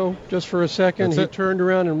gun show just for a second. He turned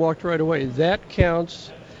around and walked right away. That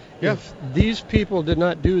counts. Yeah. If these people did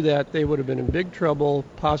not do that, they would have been in big trouble,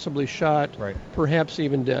 possibly shot, perhaps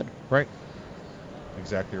even dead. Right.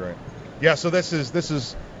 Exactly right. Yeah. So this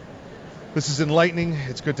is enlightening.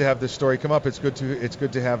 It's good to have this story come up. It's good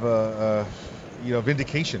to have a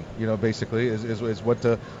vindication. Basically is what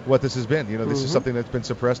this has been. This is something that's been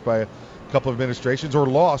suppressed by a couple of administrations or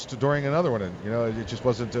lost during another one. And it just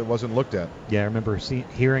wasn't looked at. Yeah, I remember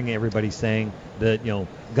hearing everybody saying that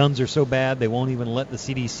guns are so bad they won't even let the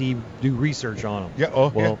CDC do research on them. Yeah. Oh.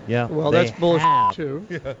 Well, yeah. Well, that's bullshit too.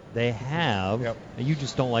 Yeah. They have. Yep. And you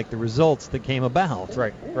just don't like the results that came about.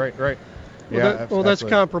 Right. Well, that's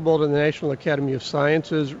comparable to the National Academy of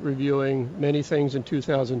Sciences reviewing many things in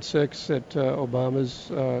 2006 at Obama's.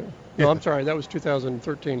 I'm sorry, that was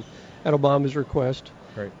 2013 at Obama's request.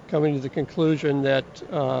 Right. Coming to the conclusion that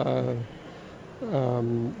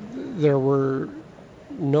there were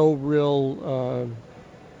no real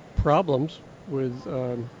problems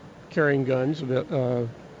with carrying guns.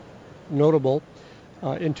 Notable.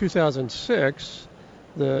 In 2006,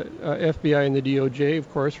 the FBI and the DOJ,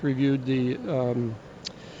 of course, reviewed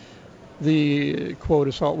the quote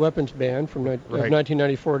assault weapons ban from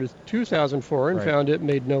 1994 to 2004 and found it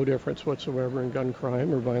made no difference whatsoever in gun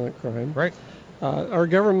crime or violent crime. Right. Our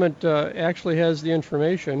government actually has the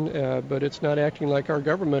information, but it's not acting like our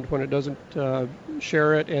government when it doesn't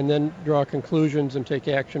share it and then draw conclusions and take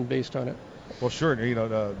action based on it. Well, sure.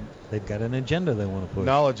 They've got an agenda they want to push.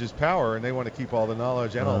 Knowledge is power, and they want to keep all the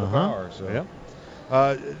knowledge and all the power. So. Yeah.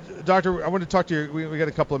 Doctor, I want to talk to you. We got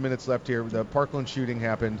a couple of minutes left here. The Parkland shooting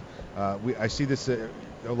happened. I see this a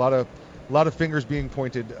lot of fingers being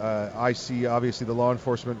pointed. I see obviously the law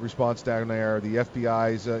enforcement response down there, the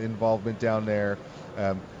FBI's involvement down there.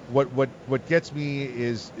 What gets me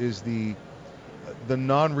is the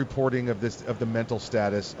non-reporting of the mental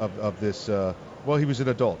status of this. Well, he was an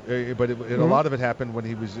adult, but a lot of it happened when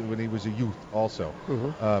he was a youth also.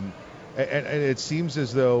 Mm-hmm. And it seems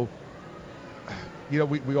as though we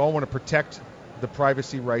all want to protect the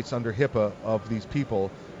privacy rights under HIPAA of these people,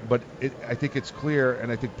 but I think it's clear,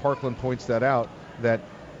 and I think Parkland points that out, that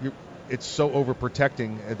it's so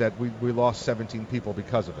overprotecting that we lost 17 people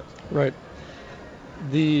because of it. Right.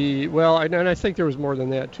 And I think there was more than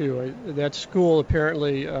that too. That school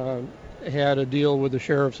apparently had a deal with the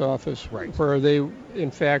sheriff's office where they,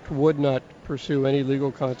 in fact, would not pursue any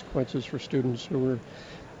legal consequences for students who were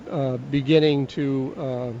beginning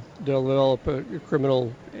to develop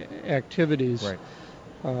criminal activities. Right.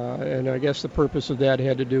 And I guess the purpose of that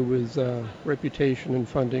had to do with reputation and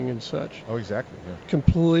funding and such. Oh, exactly. Yeah.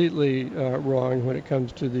 Completely wrong when it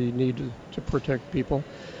comes to the need to protect people.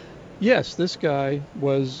 Yes, this guy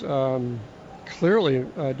was clearly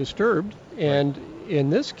disturbed, and in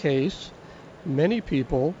this case, many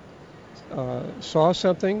people saw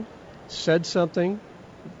something, said something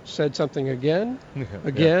again,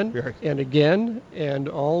 and again, and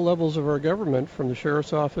all levels of our government, from the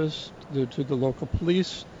sheriff's office to the local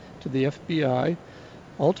police to the FBI,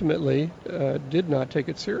 ultimately did not take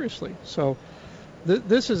it seriously. So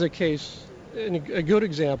this is a case, a good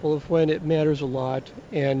example of when it matters a lot,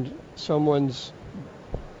 and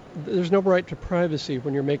there's no right to privacy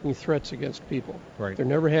when you're making threats against people. Right. There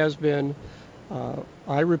never has been.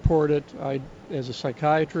 I report it. As a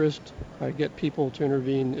psychiatrist, I get people to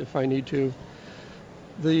intervene if I need to.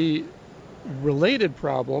 The related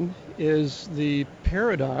problem is the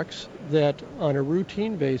paradox that on a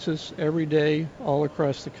routine basis, every day all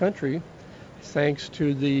across the country, thanks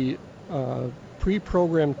to the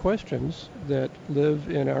pre-programmed questions that live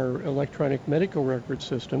in our electronic medical record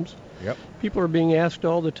systems, people are being asked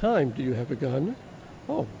all the time, do you have a gun?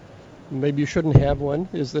 Oh, maybe you shouldn't have one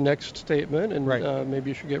is the next statement, and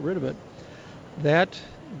maybe you should get rid of it. That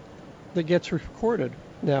gets recorded.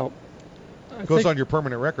 Now, goes on your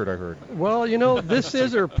permanent record, I heard. Well, this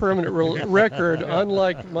is a permanent record,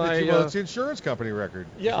 unlike my... Well, it's the insurance company record.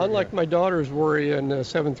 Yeah, unlike my daughter's worry in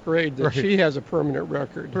 7th grade that she has a permanent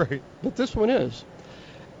record. Right. But this one is.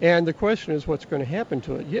 And the question is, what's going to happen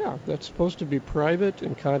to it? Yeah, that's supposed to be private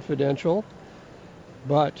and confidential,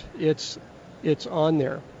 but it's on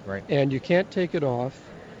there. Right. And you can't take it off.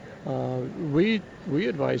 We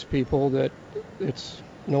advise people that it's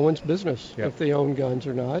no one's business if they own guns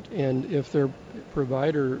or not, and if their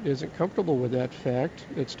provider isn't comfortable with that fact,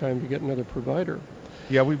 it's time to get another provider.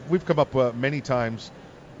 Yeah, we've come up many times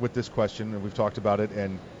with this question, and we've talked about it,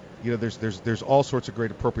 and there's all sorts of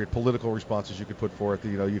great appropriate political responses you could put forth.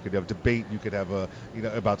 You could have debate, you could have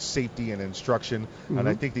about safety and instruction. Mm-hmm. And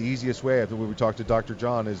I think the easiest way, after we talked to Dr.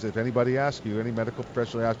 John, is if anybody asks you, any medical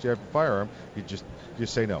professional asks you to have a firearm, you just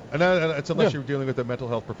say no. And it's unless you're dealing with a mental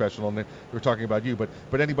health professional, and we're talking about you. But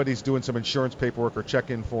anybody's doing some insurance paperwork or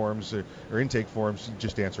check-in forms or intake forms, you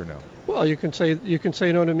just answer no. Well, you can say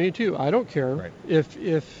no to me too. I don't care. Right.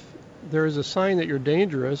 If there is a sign that you're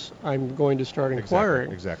dangerous, I'm going to start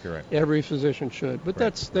inquiring. Exactly right. Every physician should, but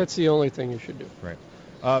that's the only thing you should do. Right.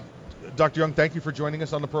 Dr. Young, thank you for joining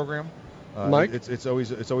us on the program. Mike, it's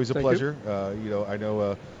always a pleasure. I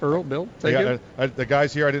know Earl, Bill, thank you. The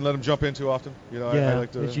guys here, I didn't let them jump in too often. I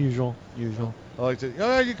like to. It's usual. I like to.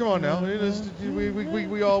 You come on now.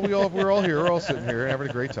 We're all here. We're all sitting here having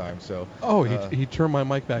a great time. So. Oh, he turned my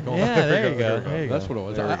mic back on. Yeah, there you go. That's what it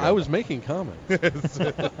was. I was making comments.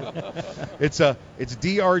 It's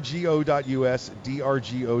drgo.us,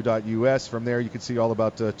 drgo.us. From there, you can see all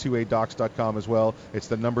about 2adocs.com as well. It's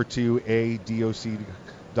the number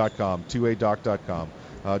 2adoc.com, 2adoc.com.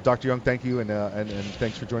 Dr. Young, thank you, and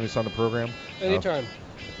thanks for joining us on the program. Anytime.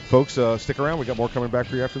 Folks, stick around. We got more coming back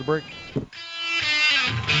for you after the break.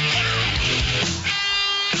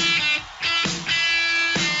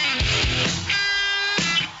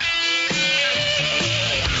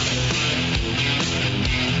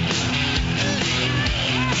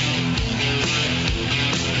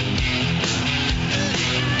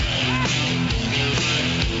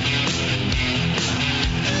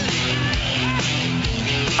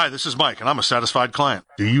 Hi, this is Mike, and I'm a satisfied client.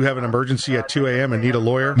 Do you have an emergency at 2 a.m. and need a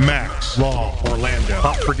lawyer? Max Law Orlando.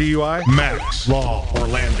 Pop for DUI? Max Law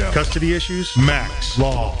Orlando. Custody issues? Max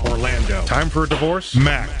Law Orlando. Time for a divorce?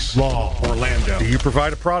 Max Law Orlando. Do you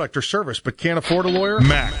provide a product or service but can't afford a lawyer?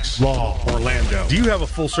 Max Law Orlando. Do you have a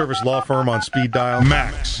full-service law firm on speed dial?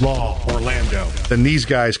 Max Law Orlando. Then these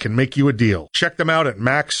guys can make you a deal. Check them out at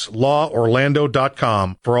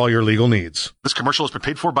maxlaworlando.com for all your legal needs. This commercial has been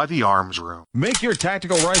paid for by the Arms Room. Make your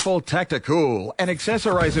tactical rifle tactical and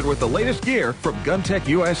accessorize it with the latest gear from GunTech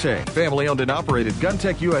USA. Family-owned and operated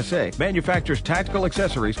GunTech USA manufactures tactical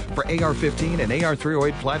accessories for AR-15 and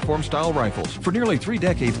AR-308 platform-style rifles. For nearly 3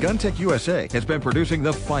 decades, GunTech USA has been producing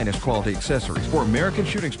the finest quality accessories for American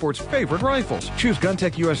shooting sports' favorite rifles. Choose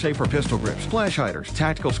GunTech USA for pistol grips, flash hiders,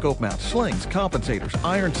 tactical scope mounts, slings, compensators,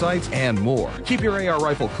 iron sights, and more. Keep your AR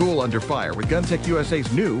rifle cool under fire with GunTech USA's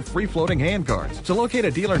new free-floating handguards. So locate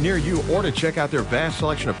a dealer near you or to check out their vast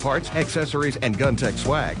selection selection of parts, accessories, and GunTech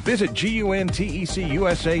swag. Visit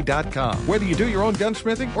GUNTECUSA.com. Whether you do your own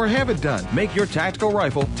gunsmithing or have it done, make your tactical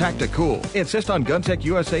rifle Tacticool. Insist on GunTech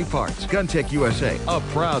USA parts. GunTech USA, a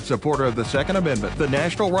proud supporter of the Second Amendment, the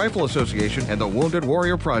National Rifle Association, and the Wounded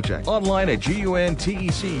Warrior Project. Online at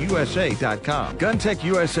GUNTECUSA.com. GunTech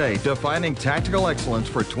USA, defining tactical excellence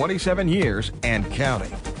for 27 years and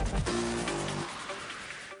counting.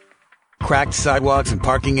 Cracked sidewalks and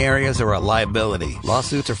parking areas are a liability.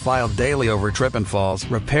 Lawsuits are filed daily over trip and falls.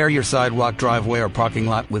 Repair your sidewalk, driveway, or parking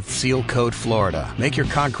lot with Seal Coat Florida. Make your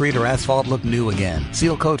concrete or asphalt look new again.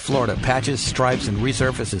 Seal Coat Florida patches, stripes, and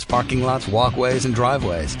resurfaces parking lots, walkways, and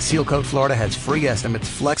driveways. Seal Coat Florida has free estimates,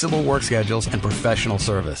 flexible work schedules, and professional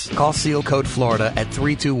service. Call Seal Coat Florida at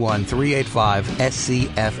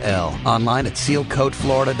 321-385-SCFL. Online at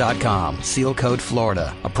sealcoatflorida.com. Seal Coat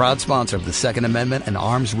Florida, a proud sponsor of the Second Amendment and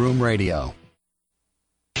Arms Room Radio.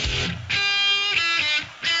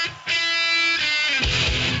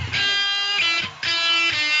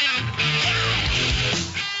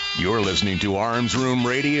 You're listening to Arms Room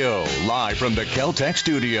Radio, live from the Kel-Tec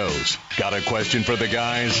studios. Got a question for the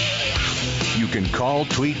guys? You can call,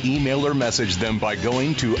 tweet, email, or message them by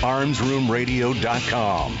going to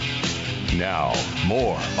armsroomradio.com. Now,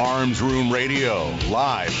 more Arms Room Radio,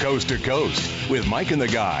 live coast to coast, with Mike and the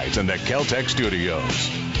guys in the Kel-Tec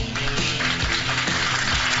studios.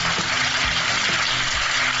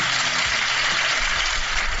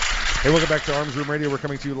 Hey, welcome back to Arms Room Radio. We're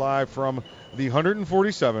coming to you live from the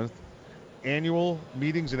 147th Annual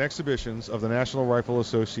Meetings and Exhibitions of the National Rifle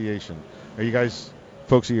Association. Are you guys,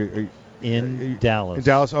 folks, in Dallas? In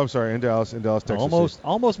Dallas. Oh, I'm sorry, in Dallas, Texas.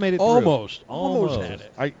 Almost made it through. Almost had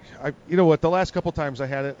it. I, you know what? The last couple times I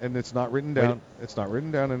had it, and it's not written down. It's not written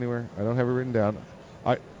down anywhere. I don't have it written down.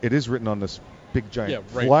 It is written on this big giant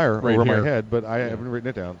flyer over my head, but I haven't written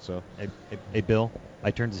it down. So, hey, Bill, I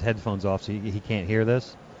turned his headphones off so he can't hear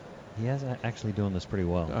this. He is actually doing this pretty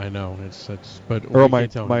well. I know. But Earl, I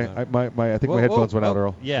think my headphones went out,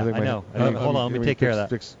 Earl. Yeah, I know. Hold on, let me take care of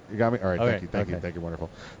that. You got me? All right, okay, thank you, wonderful.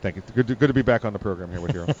 Thank you. Good to be back on the program here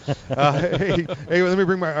with you. Hey, let me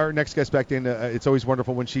bring our next guest back in. It's always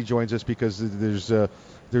wonderful when she joins us because there's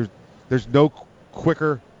no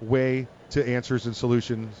quicker way to answers and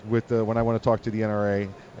solutions with when I want to talk to the NRA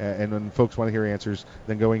and when folks want to hear answers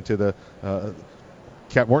than going to the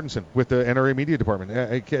Kat Mortensen with the NRA Media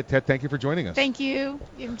Department. Kat, thank you for joining us. Thank you.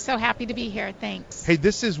 I'm so happy to be here. Thanks. Hey,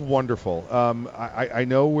 this is wonderful. I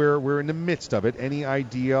know we're in the midst of it. Any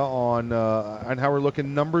idea on how we're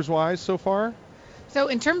looking numbers-wise so far? So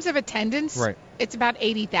in terms of attendance, it's about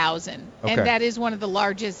 80,000, and that is one of the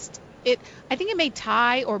largest. I think it may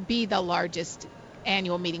tie or be the largest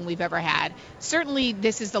annual meeting we've ever had. Certainly,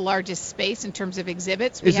 this is the largest space in terms of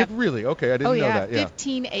exhibits. Is it really? Okay, I didn't know that. Yeah,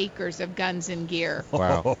 15 acres of guns and gear.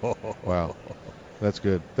 Wow. That's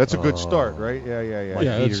good. That's a good start, right? Yeah.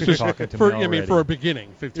 Yeah, it's just talking to me for a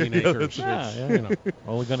beginning, 15 acres. Well,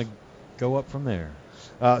 we're going to go up from there.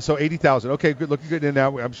 So 80,000. Okay, good. Looking good. And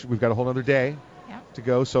now we've got a whole other day to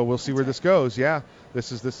go, so we'll see where this goes. Yeah,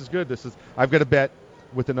 this is good. I've got a bet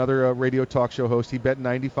with another radio talk show host. He bet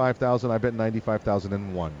 95,000. I bet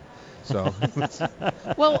 95,001. So,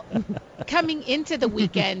 well, coming into the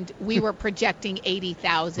weekend, we were projecting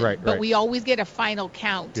 80,000, but we always get a final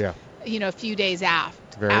count. Yeah. A few days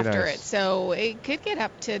after nice. it, so it could get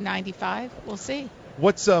up to 95. We'll see.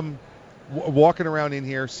 What's walking around in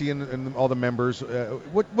here, seeing all the members?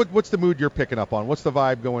 What's the mood you're picking up on? What's the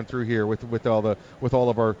vibe going through here with all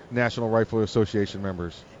of our National Rifle Association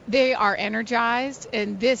members? They are energized,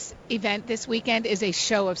 and this event this weekend is a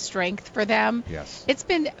show of strength for them. Yes. It's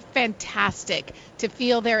been fantastic to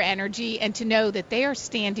feel their energy and to know that they are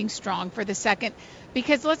standing strong for the second,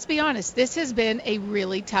 because let's be honest, this has been a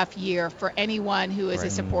really tough year for anyone who is a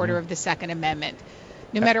supporter of the Second Amendment.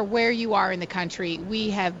 No matter where you are in the country, we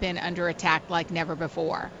have been under attack like never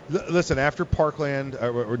before. Listen, after Parkland,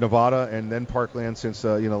 or Nevada, and then Parkland, since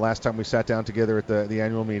last time we sat down together at the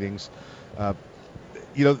annual meetings,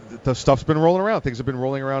 the stuff's been rolling around. Things have been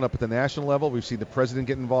rolling around up at the national level. We've seen the president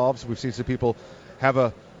get involved. We've seen some people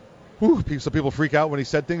some people freak out when he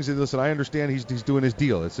said things. And listen, I understand he's doing his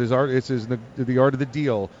deal. It's his art. It's the art of the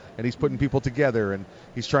deal, and he's putting people together, and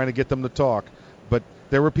he's trying to get them to talk. But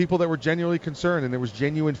there were people that were genuinely concerned, and there was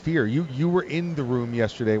genuine fear. You were in the room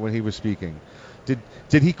yesterday when he was speaking.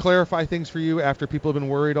 Did he clarify things for you after people have been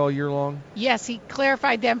worried all year long? Yes, he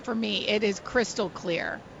clarified them for me. It is crystal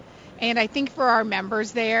clear. And I think for our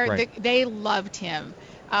members there, they loved him.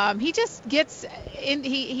 He just gets in.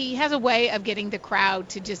 He has a way of getting the crowd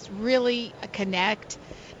to just really connect.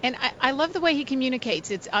 And I love the way he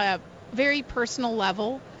communicates. It's a very personal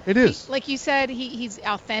level. It is. Like you said, he's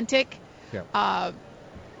authentic. Yeah.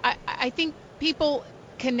 I think people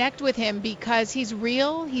connect with him because he's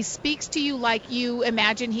real. He speaks to you like you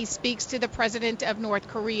imagine he speaks to the president of North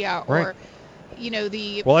Korea or,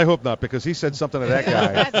 the. Well, I hope not, because he said something to that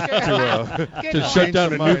guy to shut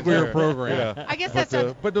down a nuclear program. Yeah. I guess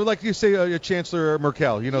that's but like you say, Chancellor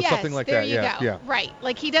Merkel, something like there that. You go. Yeah. Right.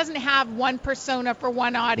 Like he doesn't have one persona for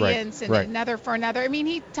one audience and another for another. I mean,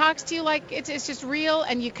 he talks to you like it's just real,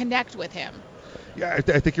 and you connect with him. Yeah, I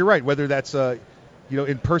think you're right. Whether that's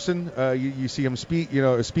in person, you see him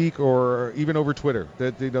speak, or even over Twitter.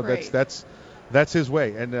 That's his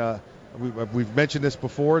way. And we've mentioned this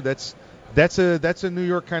before. That's a New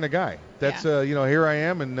York kind of guy. That's here I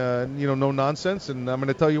am, and no nonsense, and I'm going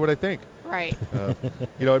to tell you what I think. Right.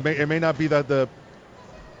 It may not be that the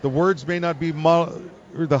words may not be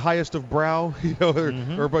or the highest of brow,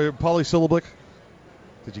 or polysyllabic.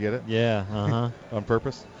 Did you get it? Yeah. On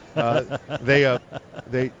purpose.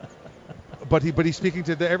 But he's speaking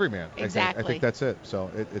to the everyman. Exactly. I think that's it.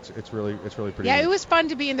 So it's really pretty. Yeah, neat. It was fun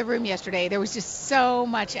to be in the room yesterday. There was just so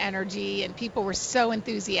much energy, and people were so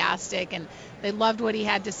enthusiastic, and they loved what he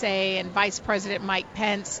had to say. And Vice President Mike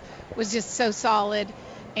Pence was just so solid,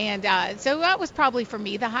 and so that was probably for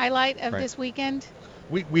me the highlight of this weekend.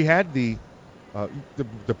 We had the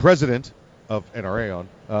president of NRA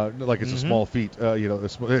on, like it's a small feat,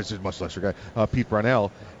 it's a much lesser guy, Pete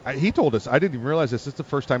Brownell. He told us, I didn't even realize this is the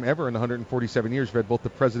first time ever in 147 years we've had both the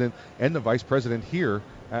president and the vice president here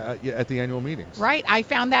at the annual meetings. Right, I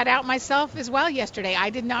found that out myself as well yesterday. I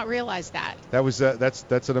did not realize that. That was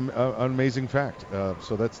that's an amazing fact.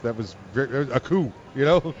 So that was a coup,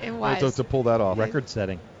 It was. to pull that off. Record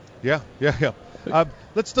setting. Yeah.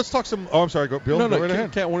 Let's talk some. Oh, I'm sorry. Go, Bill. No, go right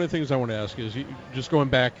ahead. Kat, one of the things I want to ask is, just going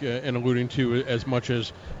back and alluding to as much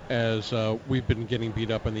as we've been getting beat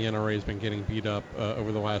up and the NRA has been getting beat up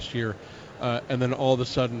over the last year, and then all of a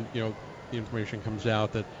sudden, the information comes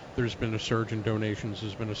out that there's been a surge in donations,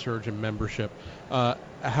 there's been a surge in membership.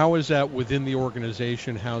 How is that within the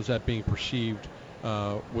organization? How is that being perceived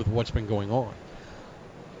with what's been going on?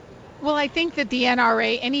 Well, I think that the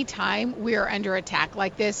NRA, anytime we're under attack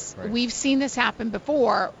like this, we've seen this happen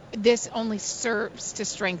before. This only serves to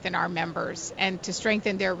strengthen our members and to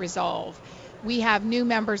strengthen their resolve. We have new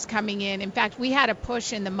members coming in. In fact, we had a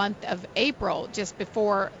push in the month of April, just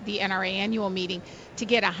before the NRA annual meeting, to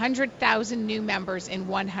get 100,000 new members in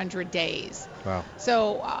 100 days. Wow.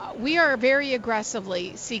 So we are very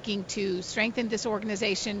aggressively seeking to strengthen this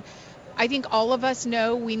organization. I think all of us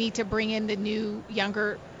know we need to bring in the new,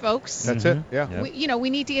 younger folks. That's it. Yeah. We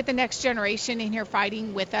need to get the next generation in here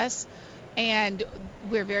fighting with us, and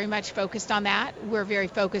we're very much focused on that. We're very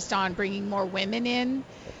focused on bringing more women in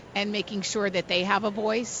and making sure that they have a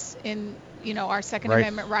voice in, our Second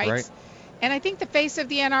Amendment rights. Right. And I think the face of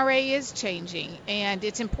the NRA is changing, and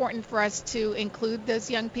it's important for us to include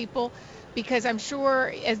those young people, because I'm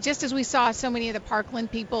sure, just as we saw so many of the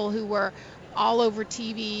Parkland people who were all over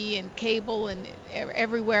TV and cable and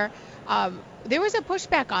everywhere, there was a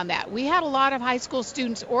pushback on that. We had a lot of high school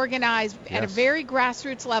students organized at a very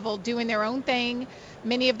grassroots level, doing their own thing.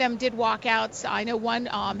 Many of them did walkouts. I know one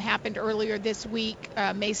happened earlier this week,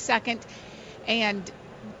 May 2nd, and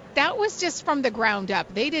that was just from the ground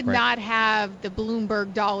up. They did not have the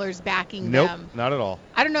Bloomberg dollars backing them. Nope, not at all.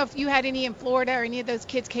 I don't know if you had any in Florida or any of those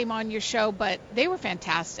kids came on your show, but they were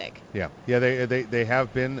fantastic. Yeah, they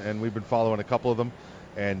have been, and we've been following a couple of them,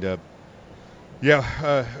 and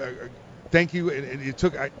thank you.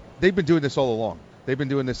 They've been doing this all along. They've been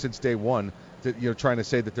doing this since day one. Trying to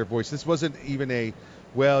say that their voice. This wasn't even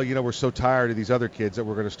we're so tired of these other kids that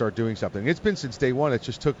we're going to start doing something. It's been since day one. It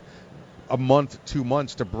just took a month, 2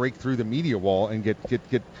 months to break through the media wall and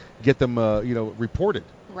get them reported.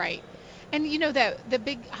 Right. And the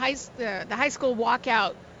big high school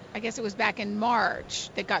walkout, I guess it was back in March,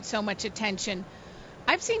 that got so much attention.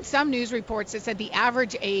 I've seen some news reports that said the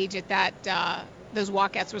average age at that those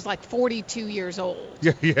walkouts was like 42 years old.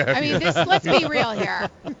 Yeah. I mean, let's be real here.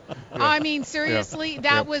 I mean, seriously,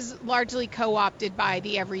 that was largely co-opted by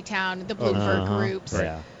the Everytown, the Bloomberg groups.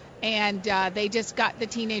 Yeah. And they just got the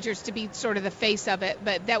teenagers to be sort of the face of it,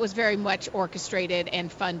 but that was very much orchestrated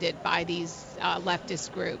and funded by these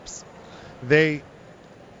leftist groups. They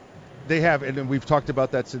have, and we've talked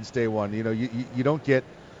about that since day one. You don't get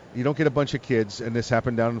a bunch of kids, and this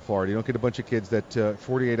happened down in Florida. You don't get a bunch of kids that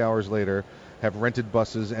 48 hours later have rented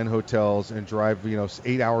buses and hotels and drive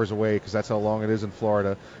 8 hours away, because that's how long it is in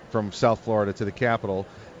Florida, from South Florida to the capital,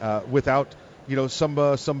 without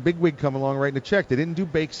some bigwig come along writing a check. They didn't do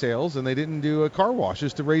bake sales and they didn't do car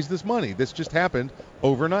washes to raise this money. This just happened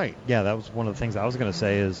overnight. Yeah, that was one of the things I was going to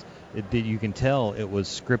say is you can tell it was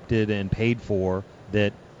scripted and paid for,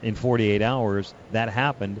 that in 48 hours that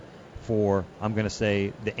happened for, I'm going to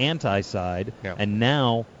say, the anti-side. Yeah. And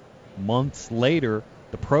now, months later,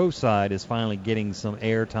 the pro side is finally getting some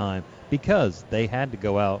airtime because they had to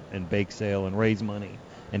go out and bake sale and raise money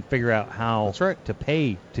and figure out how to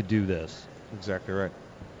pay to do this. Exactly right.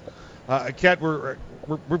 Kat, we're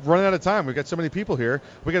running out of time. We've got so many people here.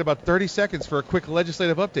 We got about 30 seconds for a quick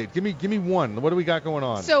legislative update. Give me one. What do we got going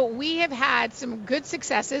on? So we have had some good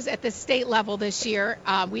successes at the state level this year.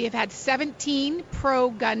 We have had 17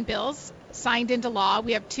 pro-gun bills signed into law.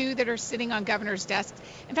 We have 2 that are sitting on governor's desks.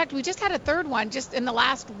 In fact, we just had a third one just in the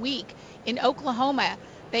last week in Oklahoma.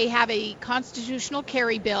 They have a constitutional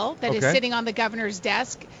carry bill that is sitting on the governor's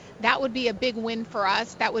desk. That would be a big win for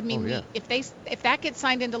us. That would mean if that gets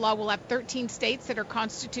signed into law, we'll have 13 states that are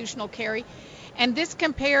constitutional carry. And this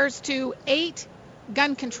compares to 8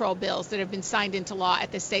 gun control bills that have been signed into law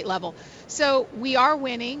at the state level. So we are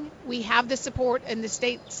winning. We have the support, and the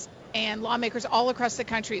states and lawmakers all across the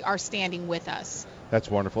country are standing with us. That's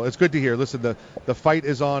wonderful. It's good to hear. Listen, the fight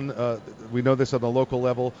is on. We know this on the local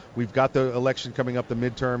level. We've got the election coming up, the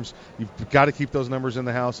midterms. You've got to keep those numbers in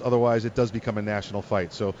the House. Otherwise, it does become a national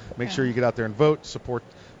fight. So make sure you get out there and vote. Support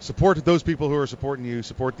those people who are supporting you.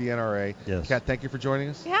 Support the NRA. Yes. Kat, thank you for joining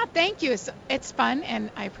us. Yeah, thank you. It's fun,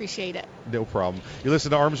 and I appreciate it. No problem. You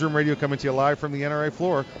listen to Arms Room Radio coming to you live from the NRA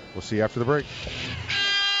floor. We'll see you after the break.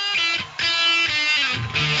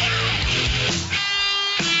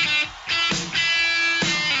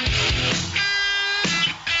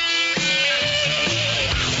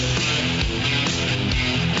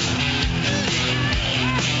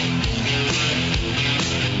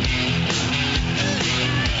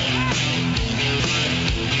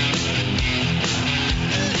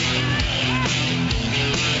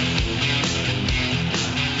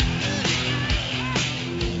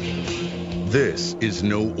 This is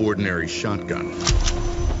no ordinary shotgun.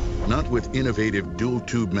 Not with innovative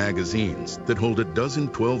dual-tube magazines that hold a dozen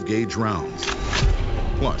 12-gauge rounds,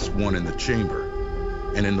 plus one in the chamber.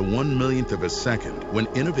 And in the 1/1,000,000th of a second, when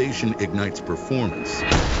innovation ignites performance,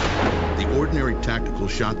 the ordinary tactical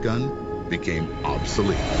shotgun became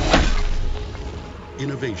obsolete.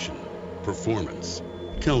 Innovation, performance,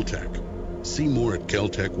 Kel-Tec. See more at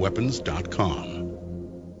keltecweapons.com.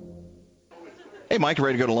 Hey, Mike,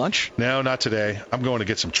 ready to go to lunch? No, not today. I'm going to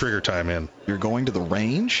get some trigger time in. You're going to the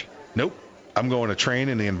range? Nope. I'm going to train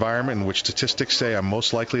in the environment in which statistics say I'm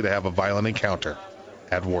most likely to have a violent encounter.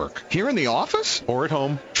 At work. Here in the office? Or at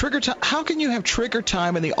home. Trigger time? How can you have trigger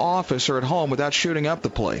time in the office or at home without shooting up the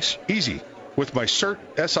place? Easy. With my SIRT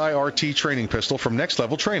SIRT training pistol from Next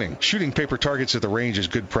Level Training. Shooting paper targets at the range is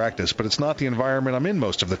good practice, but it's not the environment I'm in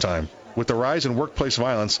most of the time. With the rise in workplace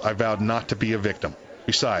violence, I vowed not to be a victim.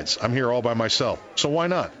 Besides, I'm here all by myself, so why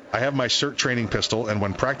not? I have my SIRT training pistol, and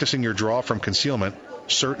when practicing your draw from concealment,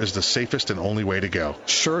 SIRT is the safest and only way to go.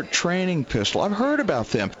 SIRT training pistol. I've heard about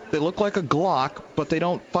them. They look like a Glock, but they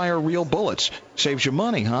don't fire real bullets. Saves you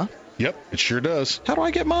money, huh? Yep, it sure does. How do I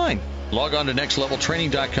get mine? Log on to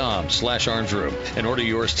nextleveltraining.com/armsroom and order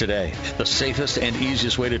yours today. The safest and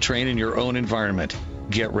easiest way to train in your own environment.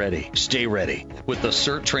 Get ready. Stay ready with the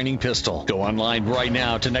SIRT training pistol. Go online right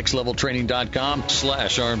now to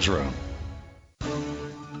nextleveltraining.com/armsroom.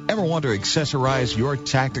 Ever want to accessorize your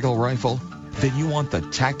tactical rifle? Then you want the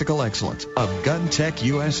tactical excellence of GunTech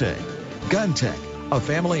USA. GunTech, a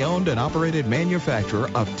family-owned and operated manufacturer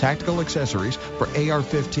of tactical accessories for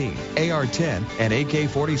AR-15, AR-10, and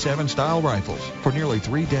AK-47 style rifles. For nearly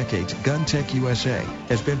 3 decades, GunTech USA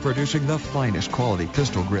has been producing the finest quality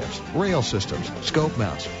pistol grips, rail systems, scope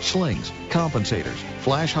mounts, slings, compensators,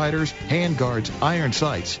 flash hiders, hand guards, iron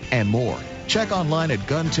sights, and more. Check online at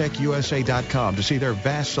GunTechUSA.com to see their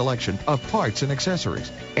vast selection of parts and accessories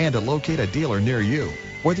and to locate a dealer near you.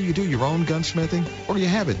 Whether you do your own gunsmithing or you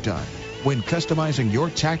have it done, when customizing your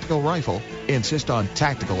tactical rifle, insist on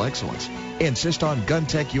tactical excellence. Insist on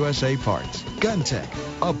GunTech USA parts. GunTech,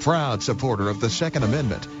 a proud supporter of the Second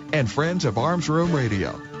Amendment and friends of Arms Room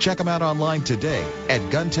Radio. Check them out online today at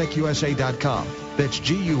GunTechUSA.com. That's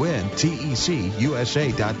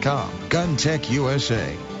GUNTECUSA.com. GunTech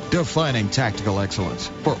USA. defining tactical excellence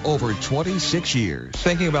for over 26 years.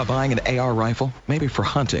 Thinking about buying an AR rifle? Maybe for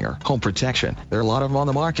hunting or home protection. There are a lot of them on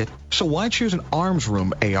the market. So why choose an Arms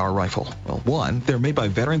Room AR rifle? Well, one, they're made by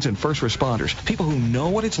veterans and first responders, people who know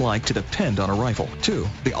what it's like to depend on a rifle. Two,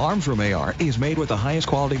 the Arms Room AR is made with the highest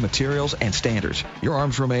quality materials and standards. Your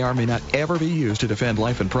Arms Room AR may not ever be used to defend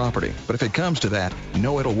life and property, but if it comes to that,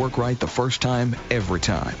 know it'll work right the first time, every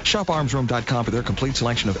time. Shop armsroom.com for their complete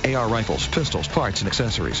selection of AR rifles, pistols, parts, and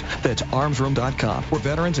accessories. That's armsroom.com, where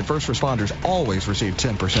veterans and first responders always receive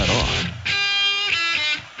 10% off.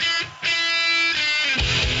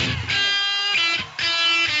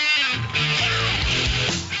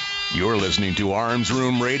 You're listening to Arms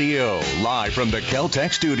Room Radio, live from the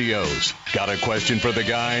Kel-Tec studios. Got a question for the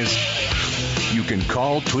guys? You can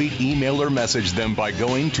call, tweet, email, or message them by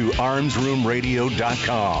going to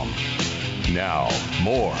armsroomradio.com. Now,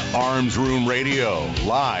 more Arms Room Radio,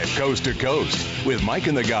 live coast to coast, with Mike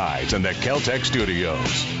and the guys in the Kel-Tec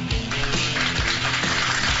studios.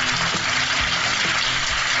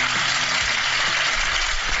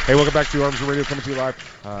 Hey, welcome back to Arms Room Radio, coming to you live.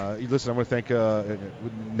 Listen, I want to thank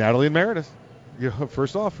Natalie and Meredith.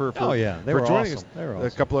 First off, for they were joining awesome. us. They were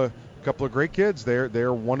awesome. A couple of great kids.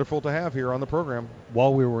 They're wonderful to have here on the program.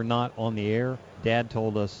 While we were not on the air, Dad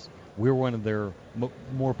told us we were one of their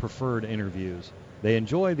more preferred interviews. They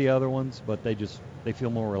enjoy the other ones, but they feel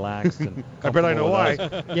more relaxed and I bet I know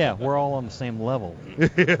why. Yeah, we're all on the same level.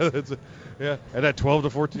 Yeah, and that 12 to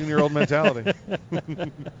 14-year-old mentality.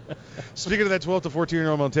 Speaking of that 12 to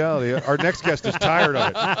 14-year-old mentality, our next guest is tired of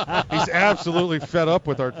it. He's absolutely fed up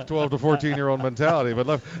with our 12 to 14-year-old mentality. But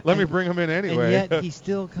let me bring him in anyway. And yet he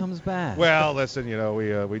still comes back. Well, listen,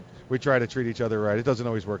 we try to treat each other right. It doesn't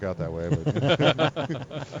always work out that way.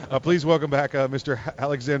 But please welcome back Mr.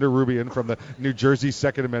 Alexander Rubian from the New Jersey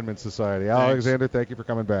Second Amendment Society. Thanks. Alexander, thank you for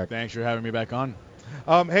coming back. Thanks for having me back on.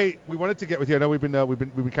 Hey, we wanted to get with you. I know we've been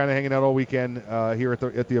kind of hanging out all weekend here at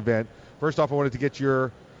the event. First off, I wanted to get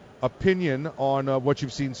your opinion on what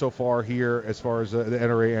you've seen so far here as far as the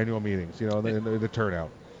NRA annual meetings. The turnout.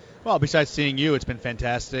 Well, besides seeing you, it's been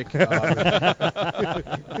fantastic. That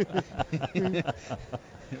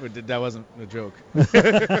wasn't a joke.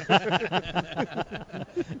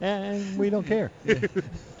 And we don't care.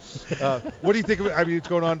 What do you think of it? I mean, it's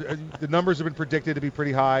going on. The numbers have been predicted to be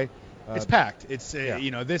pretty high. It's packed. It's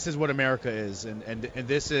this is what America is, and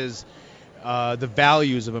this is the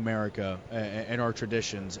values of America and our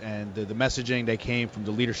traditions, and the messaging that came from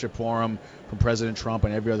the Leadership Forum, from President Trump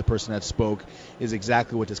and every other person that spoke, is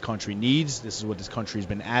exactly what this country needs. This is what this country has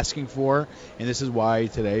been asking for, and this is why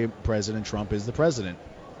today President Trump is the president.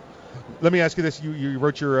 Let me ask you this: you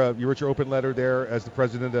wrote your open letter there as the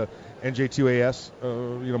president of NJ2AS,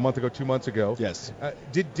 a month ago, 2 months ago. Yes.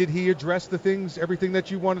 Did he address everything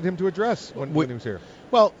that you wanted him to address when he was here?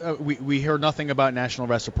 Well, we heard nothing about national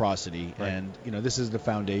reciprocity, right. And this is the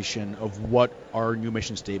foundation of what our new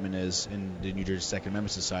mission statement is in the New Jersey Second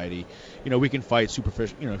Amendment Society. We can fight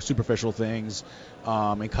superficial things,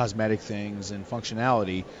 and cosmetic things and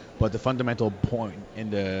functionality, but the fundamental point in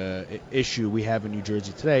the issue we have in New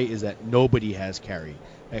Jersey today is that nobody has carry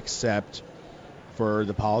except for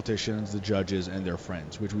the politicians, the judges, and their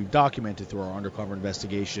friends, which we've documented through our undercover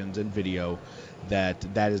investigations and video that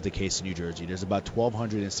is the case in New Jersey. There's about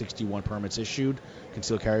 1,261 permits issued,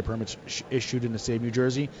 concealed carry permits issued in the state of New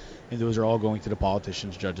Jersey, and those are all going to the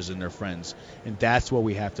politicians, judges, and their friends. And that's what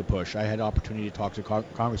we have to push. I had the opportunity to talk to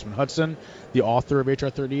Congressman Hudson, the author of H.R.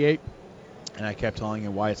 38, and I kept telling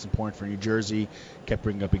him why it's important for New Jersey, kept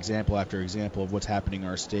bringing up example after example of what's happening in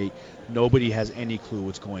our state. Nobody has any clue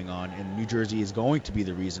what's going on, and New Jersey is going to be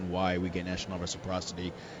the reason why we get national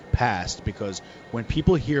reciprocity passed, because when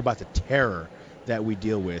people hear about the terror that we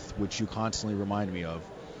deal with, which you constantly remind me of.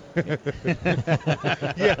 Yeah,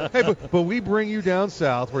 hey, but we bring you down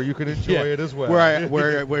south where you can enjoy it as well.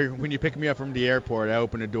 Where when you pick me up from the airport, I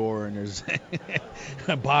open the door and there's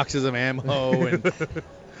boxes of ammo and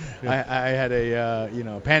I had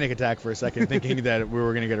a panic attack for a second, thinking that we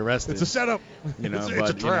were going to get arrested. It's a setup. It's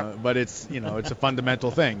a trap. But it's it's a fundamental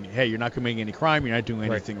thing. Hey, you're not committing any crime. You're not doing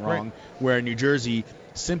anything wrong. Right. Where in New Jersey,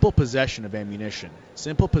 simple possession of ammunition,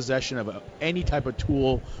 simple possession of any type of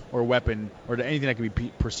tool or weapon, or anything that can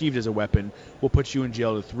be perceived as a weapon, will put you in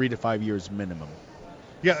jail to 3 to 5 years minimum.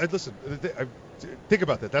 Yeah, listen, think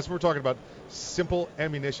about that. That's what we're talking about. Simple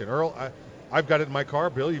ammunition. Earl, I've got it in my car.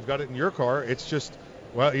 Bill, you've got it in your car. It's just,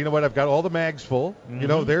 well, you know what? I've got all the mags full.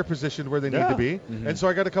 Mm-hmm. They're positioned where they need to be. Mm-hmm. And so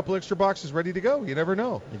I got a couple extra boxes ready to go. You never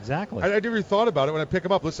know. Exactly. I never thought about it when I pick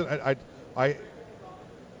them up. Listen, I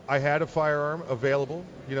had a firearm available,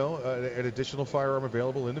 an additional firearm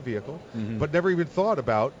available in the vehicle, but never even thought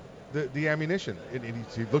about the ammunition. And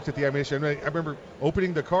he looked at the ammunition. I remember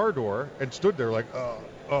opening the car door and stood there like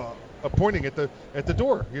pointing at the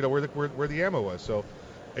door, where the ammo was. So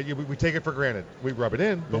we take it for granted. We rub it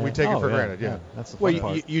in, but we take it for granted. Yeah, that's the fun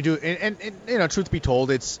part. You do, and truth be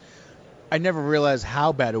told, I never realized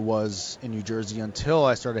how bad it was in New Jersey until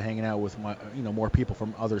I started hanging out with more people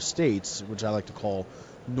from other states, which I like to call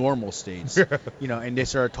normal states. And they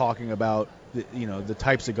started talking about the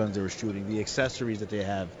types of guns they were shooting, the accessories that they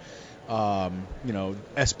have.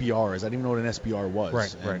 SBRs. I didn't even know what an SBR was.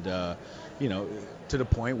 Right. And to the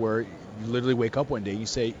point where you literally wake up one day and you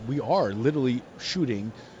say, we are literally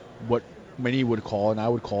shooting what many would call, and I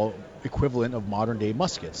would call, equivalent of modern day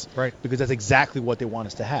muskets. Right. Because that's exactly what they want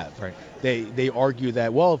us to have. Right. They argue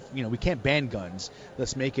that, we can't ban guns.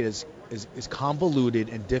 Let's make it as convoluted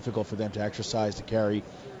and difficult for them to exercise, to carry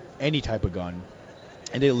any type of gun.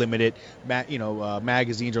 And they limit it.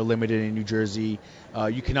 Magazines are limited in New Jersey.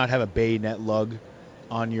 You cannot have a bayonet lug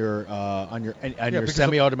on your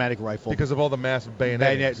semi-automatic rifle because of all the mass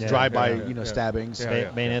bayonets, drive-by stabbings.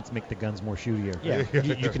 Bayonets make the guns more shootier.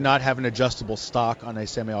 You cannot have an adjustable stock on a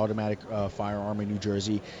semi-automatic firearm in New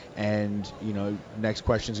Jersey. And next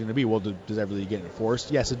question is going to be, well, does that really get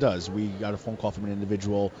enforced? Yes, it does. We got a phone call from an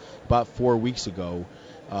individual about 4 weeks ago.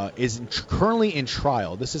 Is currently in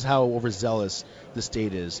trial. This is how overzealous the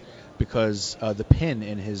state is, because the pin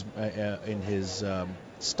in his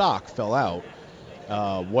stock fell out.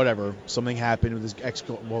 Something happened with his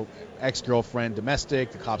ex-girlfriend,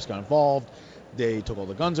 domestic. The cops got involved. They took all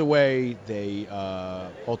the guns away. They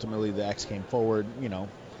ultimately the ex came forward.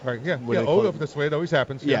 Right. Yeah. This way it always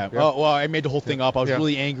happens. Yeah. Well, I made the whole thing up. I was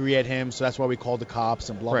really angry at him, so that's why we called the cops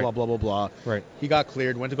and blah blah blah blah blah. Right. He got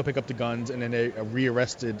cleared. Went to go pick up the guns, and then they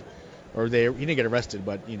rearrested. He didn't get arrested,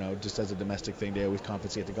 but just as a domestic thing, they always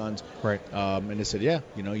confiscate the guns. Right. And they said,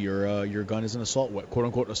 your gun is an quote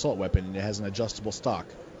unquote assault weapon, and it has an adjustable stock.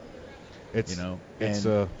 And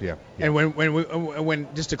when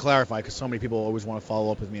just to clarify, because so many people always want to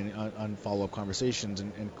follow up with me on follow-up conversations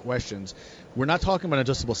and questions, we're not talking about an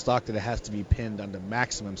adjustable stock that it has to be pinned on the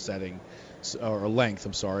maximum setting or length.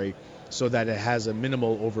 I'm sorry, so that it has a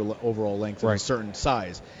minimal overall length of a certain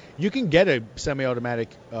size. You can get a semi-automatic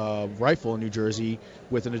rifle in New Jersey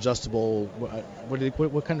with an adjustable.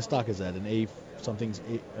 What kind of stock is that? An A something's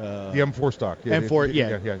the M4 stock.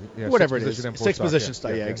 M4, whatever it is. Six-position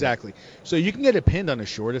stock. Yeah, exactly. So you can get it pinned on the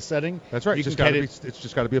shortest setting. That's right. It's just got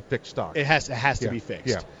to be a fixed stock. It has to be fixed.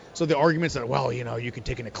 Yeah. So the arguments that you can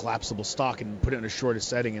take in a collapsible stock and put it in the shortest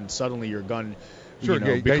setting, and suddenly your gun. Sure,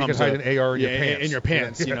 you can hide an AR in your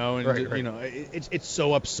pants. It's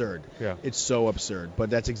so absurd. Yeah. It's so absurd.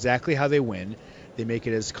 But that's exactly how they win. They make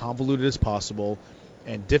it as convoluted as possible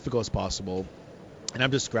and difficult as possible. And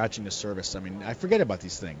I'm just scratching the surface. I mean, I forget about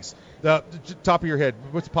these things. The top of your head,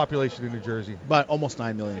 what's the population in New Jersey? About almost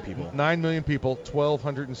 9 million people. 9 million people,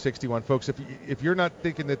 1,261 folks. If you're not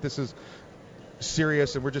thinking that this is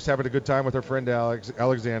serious and we're just having a good time with our friend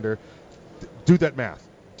Alexander, do that math.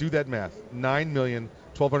 9 million,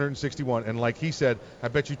 1,261. And like he said, I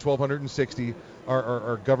bet you 1,260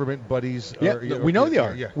 are government buddies. We know they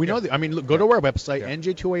are. We know. I mean, go to our website,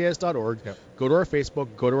 nj2as.org. Yeah. Go to our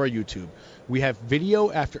Facebook. Go to our YouTube. We have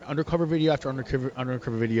undercover video after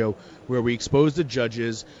undercover video where we expose the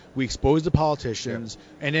judges, we expose the politicians,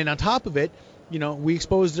 and then on top of it, we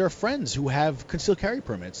expose their friends who have concealed carry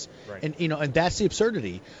permits. Right. And that's the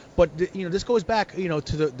absurdity. But this goes back, to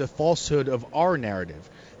the falsehood of our narrative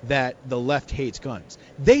that the left hates guns.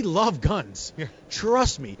 They love guns. Yeah.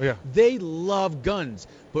 Trust me. Yeah. They love guns,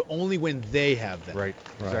 but only when they have them. Right.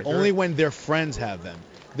 Exactly. Only when their friends have them.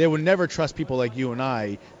 They would never trust people like you and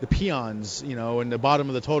I, the peons, in the bottom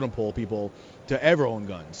of the totem pole people, to ever own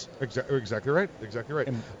guns. Exactly right.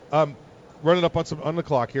 Running up on the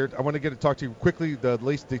clock here, I want to talk to you quickly.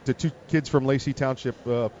 The two kids from Lacey Township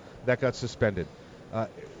that got suspended.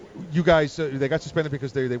 You guys, they got suspended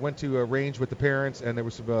because they went to a range with the parents, and there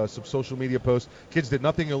was some social media posts. Kids did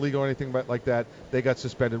nothing illegal or anything like that. They got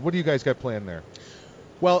suspended. What do you guys got planned there?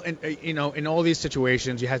 Well, in all these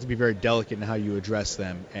situations, you have to be very delicate in how you address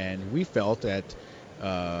them, and we felt that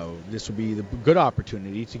this would be the good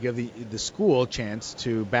opportunity to give the school a chance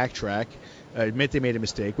to backtrack, admit they made a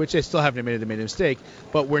mistake, which they still haven't admitted they made a mistake,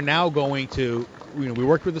 but we're now going to, we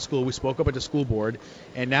worked with the school, we spoke up at the school board,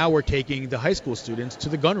 and now we're taking the high school students to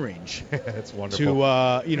the gun range. That's wonderful.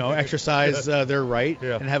 To, exercise their right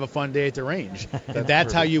and have a fun day at the range.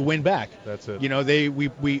 That's how you win back. That's it.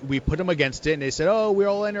 We put them against it, and they said, we're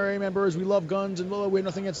all NRA members, we love guns, and we have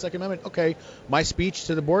nothing against the Second Amendment. Okay, my speech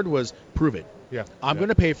to the board was, prove it. Yeah. I'm going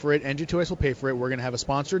to pay for it. NJ2S will pay for it. We're going to have a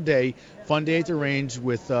sponsored day, fun day at the range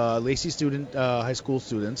with Lacey student, high school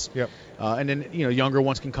students. Yep. And then, younger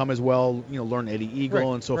ones can come as well, learn Eddie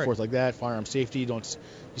Eagle and so right. forth like that, firearm safety. You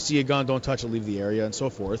see a gun, don't touch it, leave the area, and so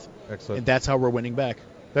forth. Excellent. And that's how we're winning back.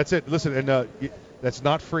 That's it. Listen, and that's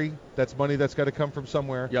not free. That's money that's got to come from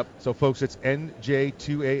somewhere. Yep. So, folks, it's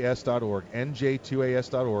nj2as.org.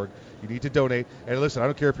 nj2as.org. You need to donate. And listen, I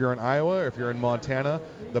don't care if you're in Iowa or if you're in Montana,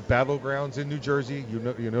 the battlegrounds in New Jersey, you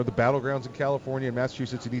know the battlegrounds in California and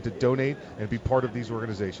Massachusetts. You need to donate and be part of these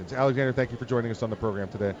organizations. Alexander, thank you for joining us on the program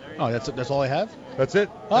today. Oh, that's all I have? That's it.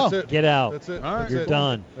 Oh, that's it. Get out. That's it. All right. That's You're it.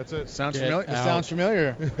 done. That's it. Sounds Get familiar. out. It sounds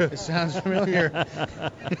familiar. It sounds familiar.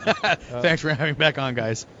 Thanks for having me back on,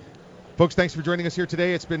 guys. Folks, thanks for joining us here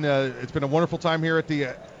today. It's been a wonderful time here at the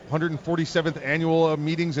 147th annual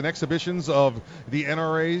meetings and exhibitions of the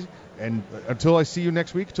NRA. And until I see you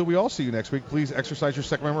next week, until we all see you next week, please exercise your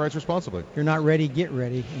Second Amendment rights responsibly. If you're not ready, get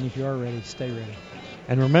ready. And if you are ready, stay ready.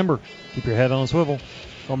 And remember, keep your head on a swivel.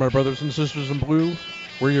 All my brothers and sisters in blue,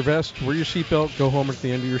 wear your vest, wear your seatbelt, go home at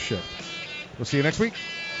the end of your shift. We'll see you next week.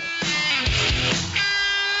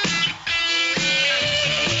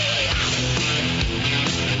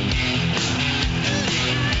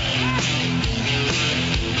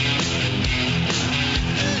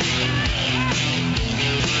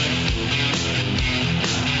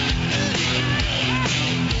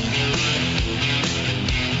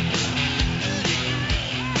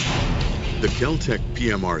 The Kel-Tec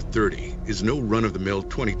PMR-30 is no run-of-the-mill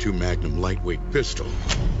 .22 Magnum lightweight pistol,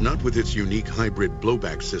 not with its unique hybrid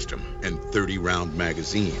blowback system and 30-round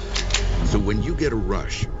magazine. So when you get a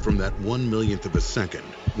rush from that 1/1,000,000th of a second,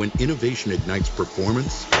 when innovation ignites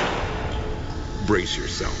performance, brace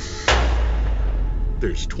yourself.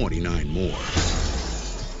 There's 29 more.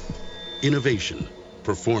 Innovation,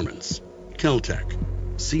 performance, Kel-Tec.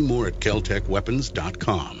 See more at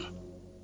keltecweapons.com.